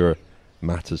 and I'm sure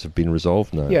matters have been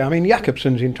resolved now. Yeah, I mean,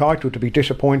 Jakobsen's entitled to be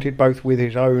disappointed both with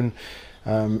his own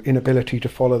inability to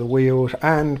follow the wheels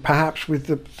and perhaps with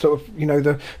the sort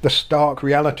of, the stark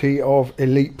reality of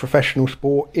elite professional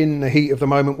sport in the heat of the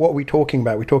moment. What are we talking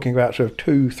about? We're talking about sort of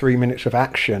 2-3 minutes of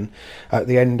action at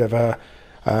the end of a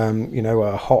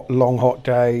long hot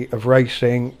day of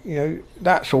racing.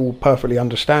 That's all perfectly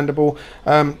understandable.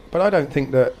 But I don't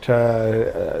think that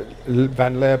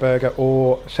Van Leerberger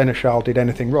or Sénéchal did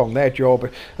anything wrong. Their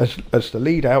job as the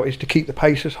lead out is to keep the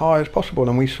pace as high as possible.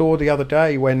 And we saw the other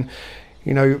day when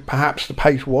perhaps the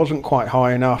pace wasn't quite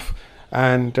high enough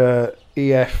and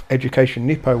EF Education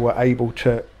Nippo were able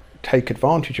to take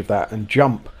advantage of that and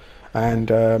jump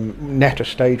and net a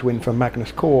stage win for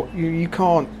Magnus Cort. You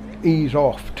can't ease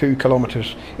off 2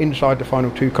 kilometres inside the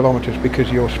final 2 kilometres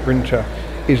because your sprinter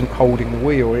isn't holding the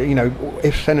wheel.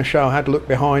 If Sénéchal had looked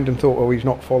behind and thought, he's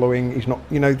not following, he's not,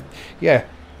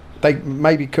 they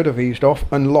maybe could have eased off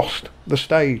and lost the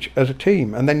stage as a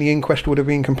team, and then the inquest would have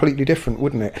been completely different,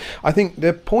 wouldn't it? I think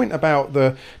the point about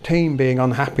the team being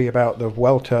unhappy about the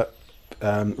Vuelta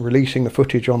releasing the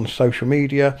footage on social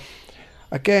media,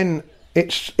 again,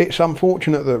 it's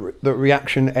unfortunate that the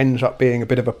reaction ends up being a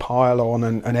bit of a pile-on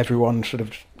and everyone sort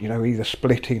of, either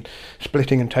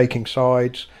splitting and taking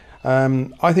sides.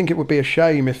 I think it would be a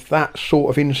shame if that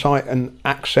sort of insight and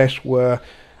access were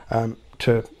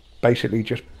to basically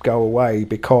just go away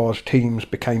because teams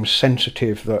became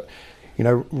sensitive that,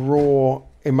 raw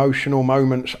emotional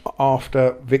moments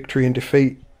after victory and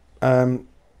defeat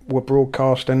were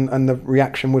broadcast and the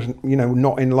reaction was,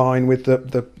 not in line with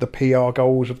the PR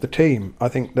goals of the team. I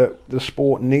think that the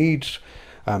sport needs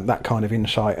that kind of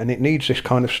insight and it needs this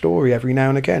kind of story every now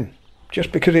and again,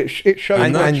 just because it shows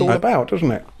what it's all about,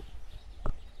 doesn't it?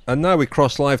 And now we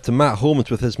cross live to Matt Holmes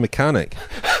with his mechanic.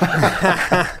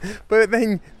 But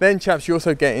then, chaps, you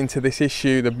also get into this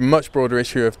issue, the much broader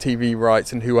issue of TV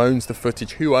rights and who owns the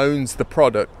footage, who owns the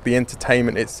product, the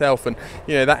entertainment itself. And,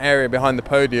 that area behind the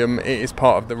podium, it is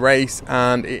part of the race,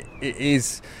 and it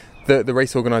is the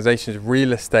race organisation's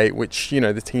real estate, which,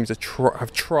 the teams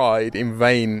have tried in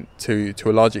vain to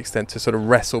a large extent to sort of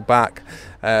wrestle back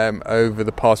over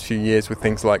the past few years with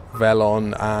things like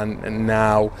Velon and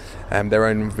now their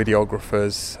own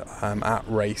videographers at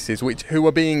races, who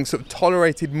are being sort of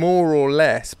tolerated more or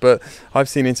less. But I've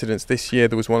seen incidents this year.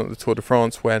 There was one at the Tour de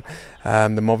France when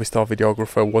the Movistar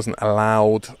videographer wasn't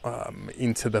allowed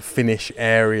into the finish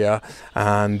area,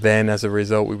 and then as a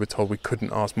result we were told we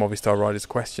couldn't ask Movistar riders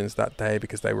questions that day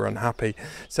because they were unhappy.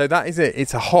 So that is it.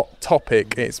 It's a hot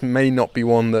topic. It may not be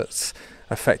one that's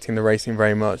affecting the racing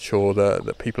very much, or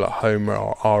that people at home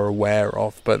are aware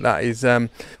of, but that is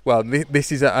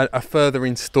this is a further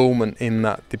instalment in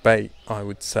that debate, I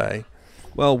would say.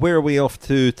 Well, where are we off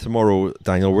to tomorrow,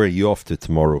 Daniel? Where are you off to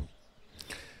tomorrow?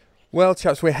 Well,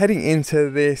 chaps, we're heading into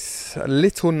this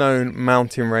little-known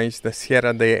mountain range, the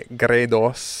Sierra de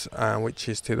Gredos, which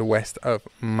is to the west of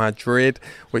Madrid,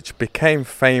 which became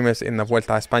famous in the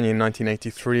Vuelta a España in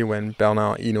 1983 when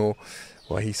Bernard Hinault,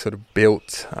 he sort of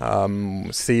built,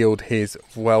 sealed his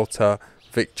Vuelta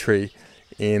victory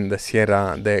in the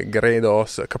Sierra de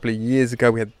Gredos. A couple of years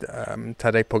ago, we had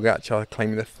Tadej Pogacar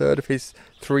claiming the third of his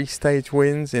 3-stage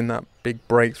wins in that big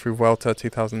breakthrough Vuelta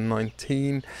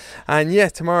 2019.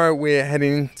 And tomorrow we're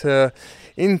heading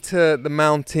into the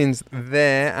mountains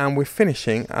there, and we're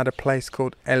finishing at a place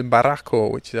called El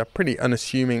Barraco, which is a pretty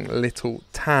unassuming little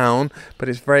town, but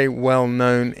it's very well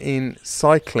known in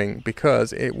cycling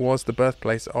because it was the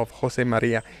birthplace of José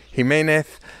María Jiménez.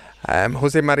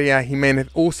 José María Jiménez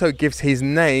also gives his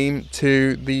name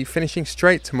to the finishing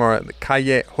straight tomorrow at the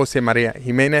Calle José María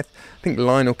Jiménez. I think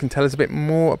Lionel can tell us a bit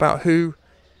more about who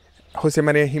José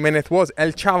María Jiménez was,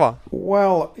 El Chava.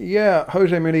 Well, yeah,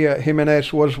 José María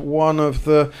Jiménez was one of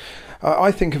the,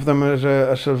 I think of them as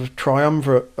a sort of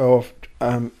triumvirate of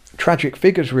tragic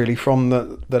figures, really, from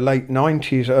the late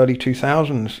 90s, early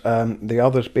 2000s, the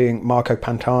others being Marco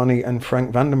Pantani and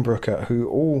Frank Vandenbroucke, who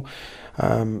all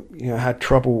had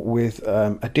trouble with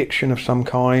addiction of some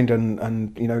kind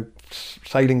and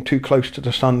sailing too close to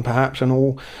the sun perhaps, and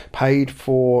all paid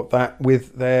for that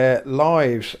with their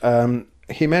lives.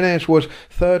 Jimenez was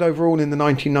third overall in the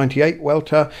 1998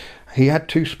 Vuelta. He had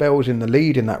 2 spells in the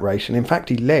lead in that race, and in fact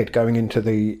he led going into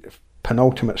the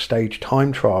penultimate stage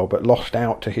time trial, but lost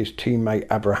out to his teammate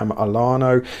Abraham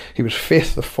Alano. He was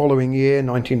 5th the following year,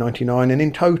 1999, and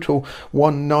in total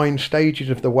won 9 stages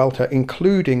of the Vuelta,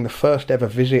 including the first ever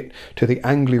visit to the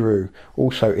Angliru,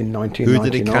 also in 1999.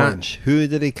 Who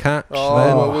did he catch?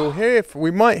 Well, we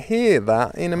might hear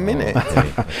that in a minute.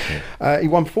 He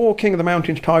won 4 King of the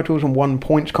Mountains titles and 1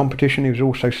 points competition. He was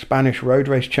also Spanish road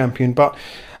race champion, but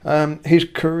his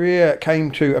career came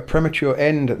to a premature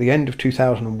end at the end of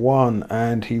 2001,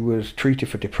 and he was treated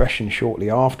for depression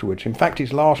shortly afterwards. In fact,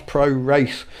 his last pro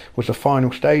race was the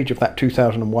final stage of that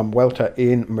 2001 Vuelta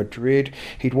in Madrid.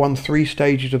 He'd won 3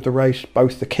 stages of the race,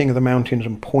 both the King of the Mountains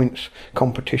and points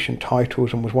competition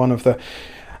titles, and was one of the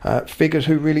figures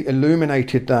who really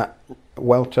illuminated that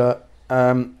Vuelta.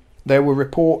 There were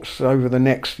reports over the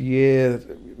next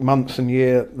months and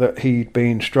year, that he'd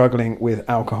been struggling with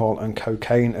alcohol and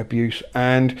cocaine abuse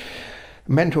and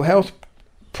mental health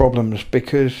problems,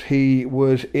 because he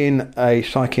was in a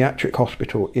psychiatric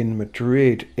hospital in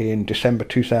Madrid in December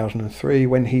 2003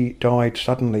 when he died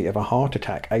suddenly of a heart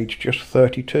attack, aged just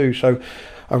 32. So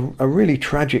a really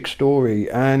tragic story,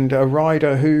 and a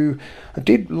rider who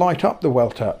did light up the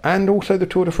Vuelta and also the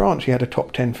Tour de France. He had a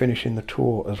top 10 finish in the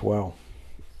Tour as well.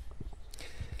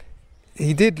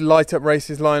 He did light up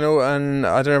races, Lionel, and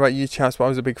I don't know about you chaps, but I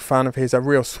was a big fan of his. A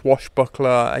real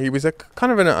swashbuckler. He was a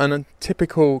kind of an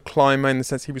atypical climber in the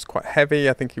sense he was quite heavy.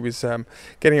 I think he was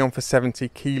getting on for 70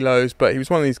 kilos, but he was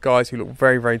one of these guys who looked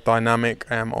very, very dynamic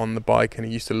on the bike, and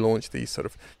he used to launch these sort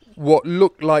of what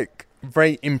looked like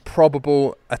very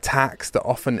improbable attacks that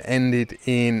often ended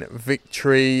in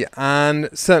victory, and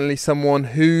certainly someone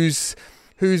whose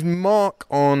mark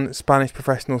on Spanish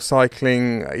professional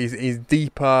cycling is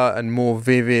deeper and more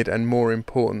vivid and more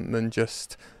important than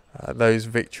just those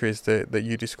victories that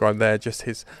you described there, just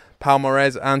his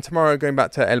palmarès. And tomorrow, going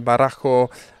back to El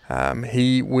Barraco,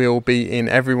 he will be in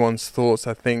everyone's thoughts,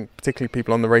 I think, particularly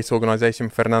people on the race organisation.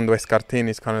 Fernando Escartin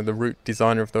is kind of the route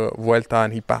designer of the Vuelta,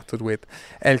 and he battled with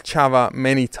El Chava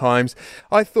many times.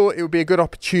 I thought it would be a good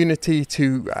opportunity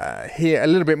to hear a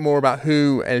little bit more about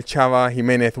who El Chava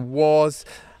Jiménez was,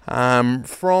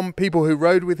 from people who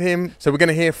rode with him. So we're going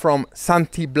to hear from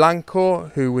Santi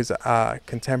Blanco, who was a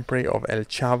contemporary of El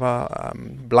Chava.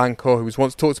 Blanco, who was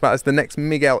once talked about as the next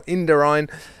Miguel Indurain,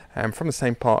 from the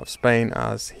same part of Spain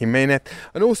as Jimenez.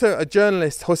 And also a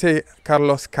journalist, José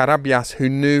Carlos Carabias, who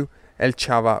knew El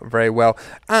Chava very well.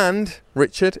 And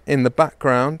Richard, in the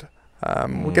background,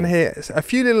 we're going to hear a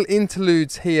few little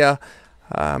interludes here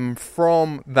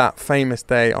from that famous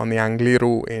day on the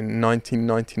Angliru in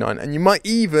 1999. And you might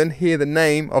even hear the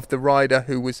name of the rider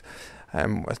who was,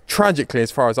 tragically,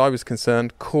 as far as I was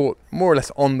concerned, caught more or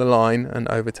less on the line and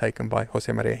overtaken by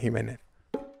José María Jiménez.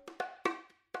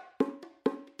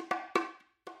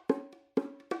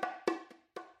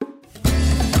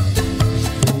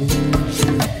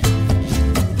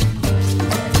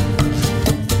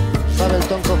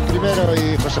 Primero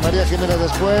y José María Jiménez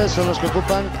después son los que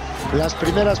ocupan las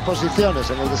primeras posiciones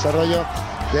en el desarrollo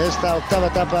de esta octava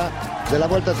etapa de la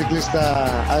Vuelta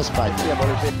Ciclista a España.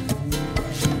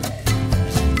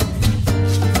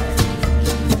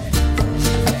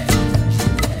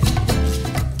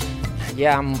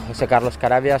 Yeah, I'm José Carlos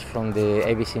Carabias from the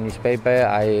ABC newspaper.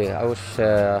 I was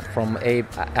from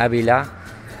Ávila,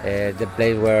 the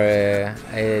place where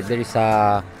there is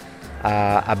a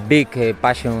big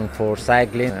passion for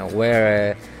cycling,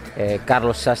 where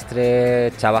Carlos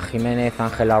Sastre, Chava Jiménez,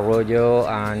 Ángel Arroyo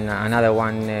and another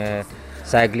one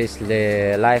cyclist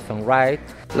live and ride.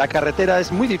 La carretera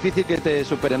es muy difícil que te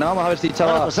superen. Vamos a ver si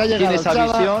Chava tiene esa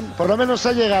visión. Por lo menos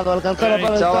ha llegado a alcanzar a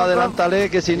Pavel Chava, adelántale,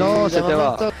 que si no se te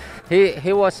va.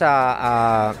 He was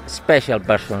a special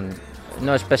person,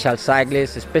 no special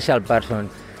cyclist, a special person.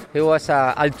 He was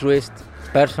an altruist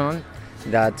person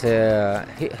that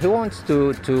he wants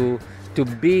to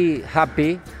be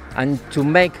happy and to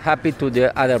make happy to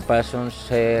the other persons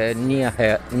near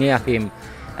him.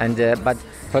 And but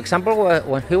for example,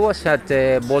 when he was at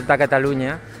Volta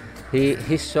Catalunya,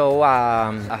 he saw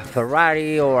a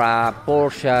Ferrari or a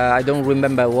Porsche, I don't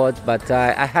remember what, but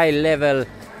a high-level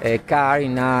car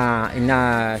in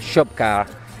a shop car.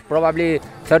 Probably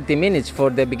 30 minutes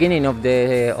for the beginning of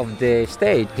the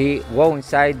stage. He go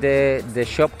inside the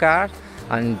shop car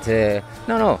and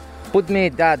no, put me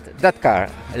that car,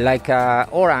 like a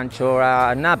orange or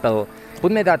an apple.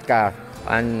 Put me that car.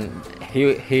 And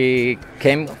he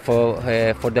came for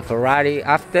the Ferrari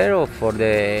after, or for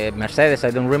the Mercedes,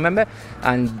 I don't remember.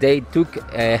 And he took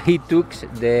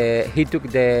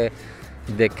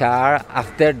the car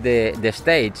after the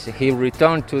stage. He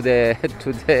returned to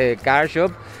the car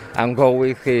shop and go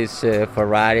with his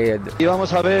Ferrari. Y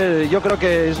vamos a ver, yo creo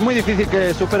que es muy difícil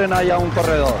que superen ahí a un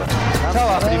corredor.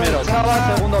 Chava primero,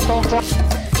 Chava segundo, Tonto.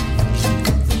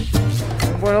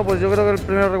 Bueno, pues yo creo que el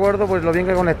primer recuerdo, pues lo bien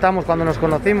que conectamos cuando nos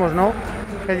conocimos, ¿no?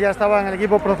 Él ya estaba en el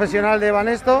equipo profesional de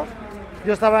Banesto,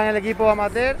 yo estaba en el equipo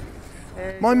amateur.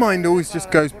 My mind always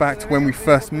just goes back to when we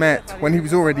first met, when he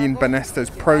was already in Banesto's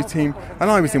pro team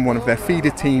and I was in one of their feeder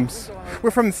teams.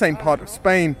 We're from the same part of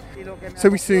Spain, so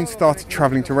we soon started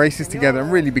travelling to races together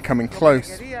and really becoming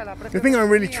close. The thing I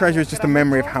really treasure is just the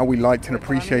memory of how we liked and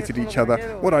appreciated each other,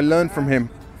 what I learned from him.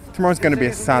 Tomorrow's going to be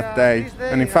a sad day,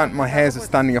 and in fact my hairs are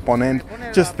standing up on end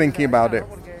just thinking about it,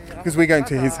 because we're going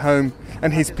to his home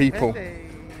and his people.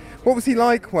 What was he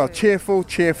like? Well, cheerful.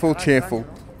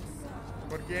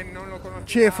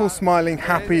 Cheerful, smiling,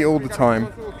 happy all the time.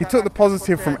 He took the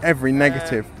positive from every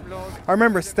negative. I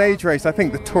remember a stage race, I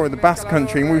think the Tour of the Basque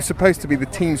Country, and we were supposed to be the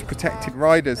team's protected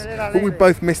riders, but we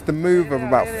both missed the move of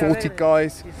about 40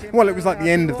 guys. Well, it was like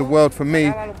the end of the world for me.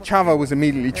 Chava was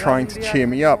immediately trying to cheer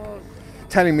me up,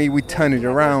 telling me we'd turn it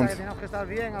around.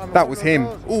 That was him,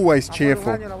 always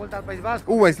cheerful,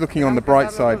 always looking on the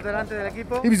bright side.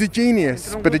 He was a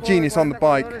genius, but a genius on the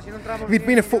bike. If he'd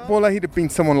been a footballer, he'd have been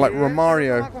someone like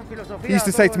Romario. He used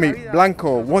to say to me,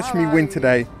 Blanco, watch me win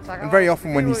today. And very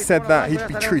often when he said that, he'd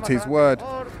be true to his word,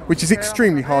 which is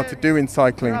extremely hard to do in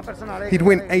cycling. He'd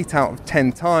win 8 out of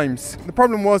 10 times. The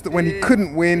problem was that when he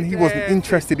couldn't win, he wasn't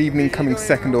interested even in coming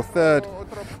second or third.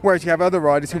 Whereas you have other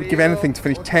riders who would give anything to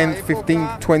finish 10th,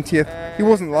 15th, 20th. He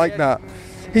wasn't like that.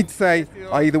 He'd say,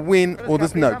 I either win or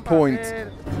there's no point.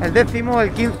 El décimo,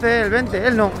 el 15, el 20,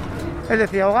 él no. Él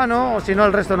decía, o gano, o si no,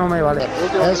 el resto no me vale.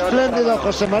 Espléndido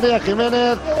José María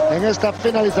Jiménez en esta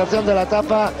finalización de la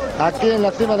etapa aquí en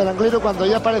la cima del Angliru cuando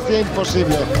ya parecía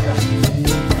imposible.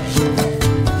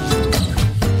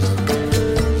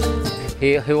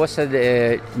 He was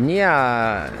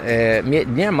near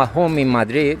my home in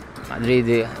Madrid.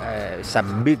 Madrid is a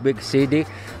big city,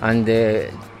 and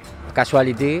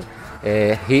casualty,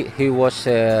 he was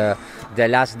the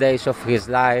last days of his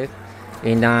life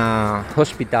in a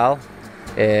hospital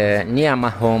near my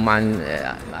home, and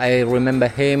I remember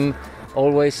him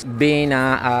always being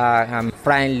a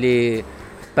friendly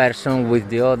person with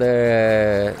the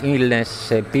other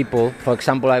illness people. For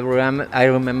example, I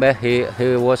remember he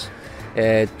was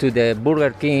to the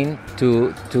Burger King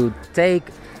to take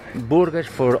burgers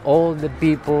for all the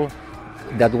people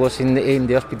that was in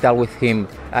the hospital with him.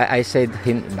 I said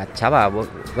him, but Chava,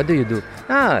 what do you do?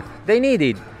 They need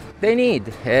it. They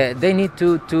need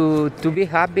to be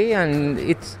happy, and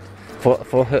it's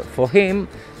for him.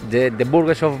 The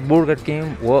burgers of Burger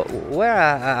King were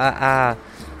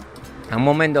a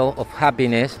moment of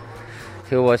happiness.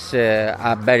 He was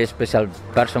a very special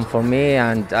person for me,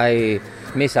 and I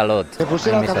miss a lot. Que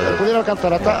pudiera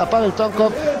alcanzar a Pavel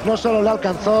Tonkov, no solo le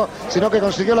alcanzó, sino que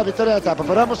consiguió la victoria de etapa.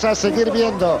 Pero vamos a seguir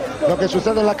viendo lo que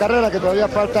sucede en la carrera, que todavía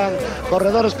faltan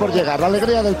corredores por llegar. La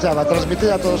alegría del Chava,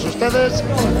 transmitida a todos ustedes.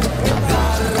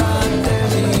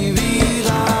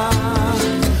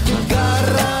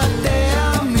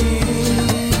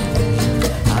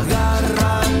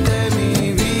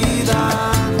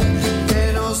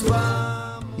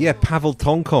 Yeah, Pavel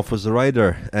Tonkov was the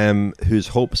rider whose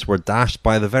hopes were dashed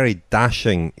by the very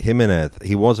dashing Jimenez.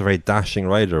 He was a very dashing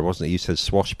rider, wasn't he? You said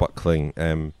swashbuckling,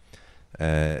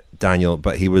 Daniel,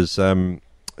 but he was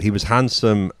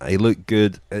handsome. He looked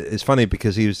good. It's funny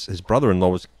because his brother-in-law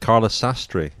was Carlos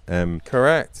Sastre.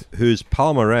 Correct. Whose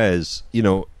palmarès,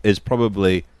 is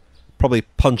probably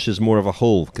punches more of a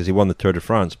hole because he won the Tour de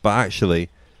France. But actually,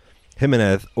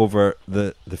 Jimenez, over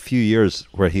the few years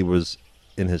where he was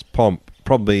in his pomp,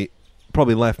 probably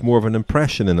left more of an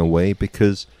impression in a way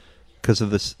because of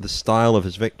the style of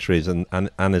his victories and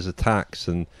his attacks,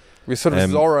 and he was sort of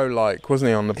Zorro-like, wasn't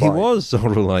he, on the bike? He was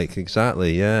Zorro-like,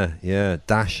 exactly. Yeah,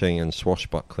 dashing and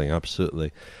swashbuckling,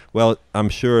 absolutely. Well, I'm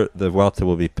sure the Vuelta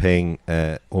will be paying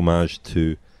homage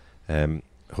to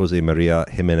Jose Maria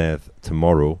Jimenez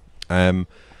tomorrow. I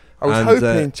was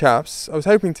hoping, chaps. I was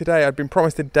hoping today. I'd been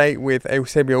promised a date with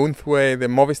Eusebio Unzue, the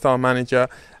Movistar manager.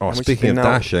 Oh, speaking of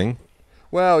dashing.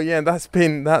 Well, yeah, that's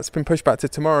been pushed back to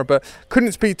tomorrow. But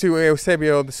couldn't speak to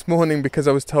Eusebio this morning because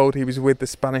I was told he was with the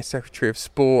Spanish Secretary of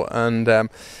Sport, and the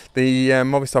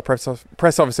Movistar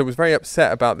press officer was very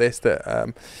upset about this,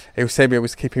 that Eusebio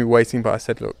was keeping me waiting. But I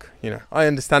said, look, I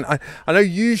understand. I know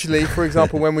usually, for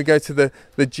example, when we go to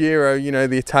the Giro,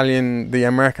 the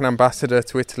American ambassador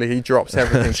to Italy, he drops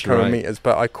everything to come and meet us.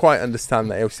 But I quite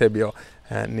understand that Eusebio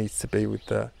needs to be with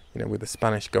the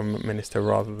Spanish government minister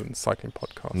rather than the cycling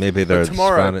podcast. Maybe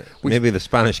the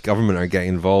Spanish government are getting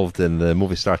involved in the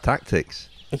Movistar tactics.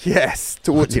 Yes.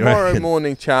 Tomorrow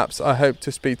morning, chaps, I hope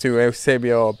to speak to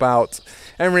Eusebio about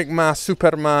Enric Mas,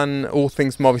 Superman, all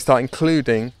things Movistar,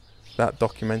 including that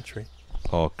documentary.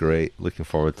 Oh, great. Looking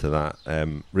forward to that.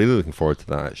 Really looking forward to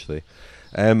that, actually.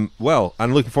 Well,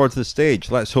 and looking forward to the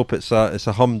stage. Let's hope it's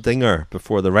a humdinger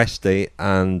before the rest day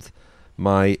and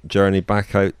my journey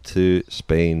back out to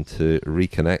Spain to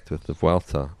reconnect with the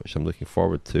Vuelta, which I'm looking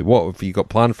forward to. What have you got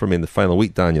planned for me in the final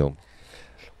week, Daniel?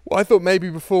 Well, I thought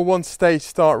maybe before one stage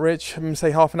start, Rich,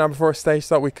 say half an hour before a stage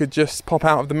start, we could just pop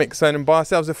out of the mix zone and buy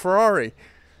ourselves a Ferrari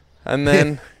and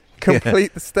then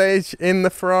complete the stage in the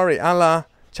Ferrari, a la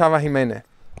Chava Jimenez.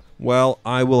 Well,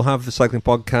 I will have the Cycling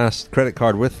Podcast credit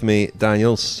card with me,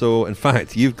 Daniel. So, in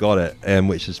fact, you've got it,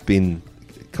 which has been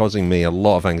causing me a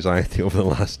lot of anxiety over the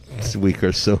last week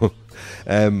or so,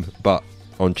 but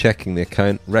on checking the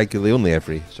account regularly, only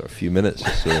every sort of few minutes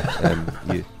or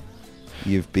so,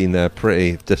 you've been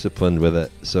pretty disciplined with it,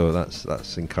 so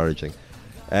that's encouraging.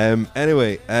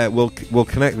 Anyway, we'll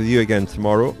connect with you again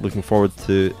tomorrow. Looking forward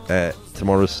to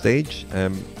tomorrow's stage.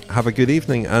 Have a good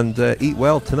evening and eat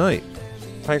well tonight.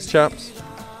 Thanks, chaps.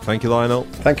 Thank you, Lionel.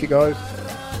 Thank you, guys.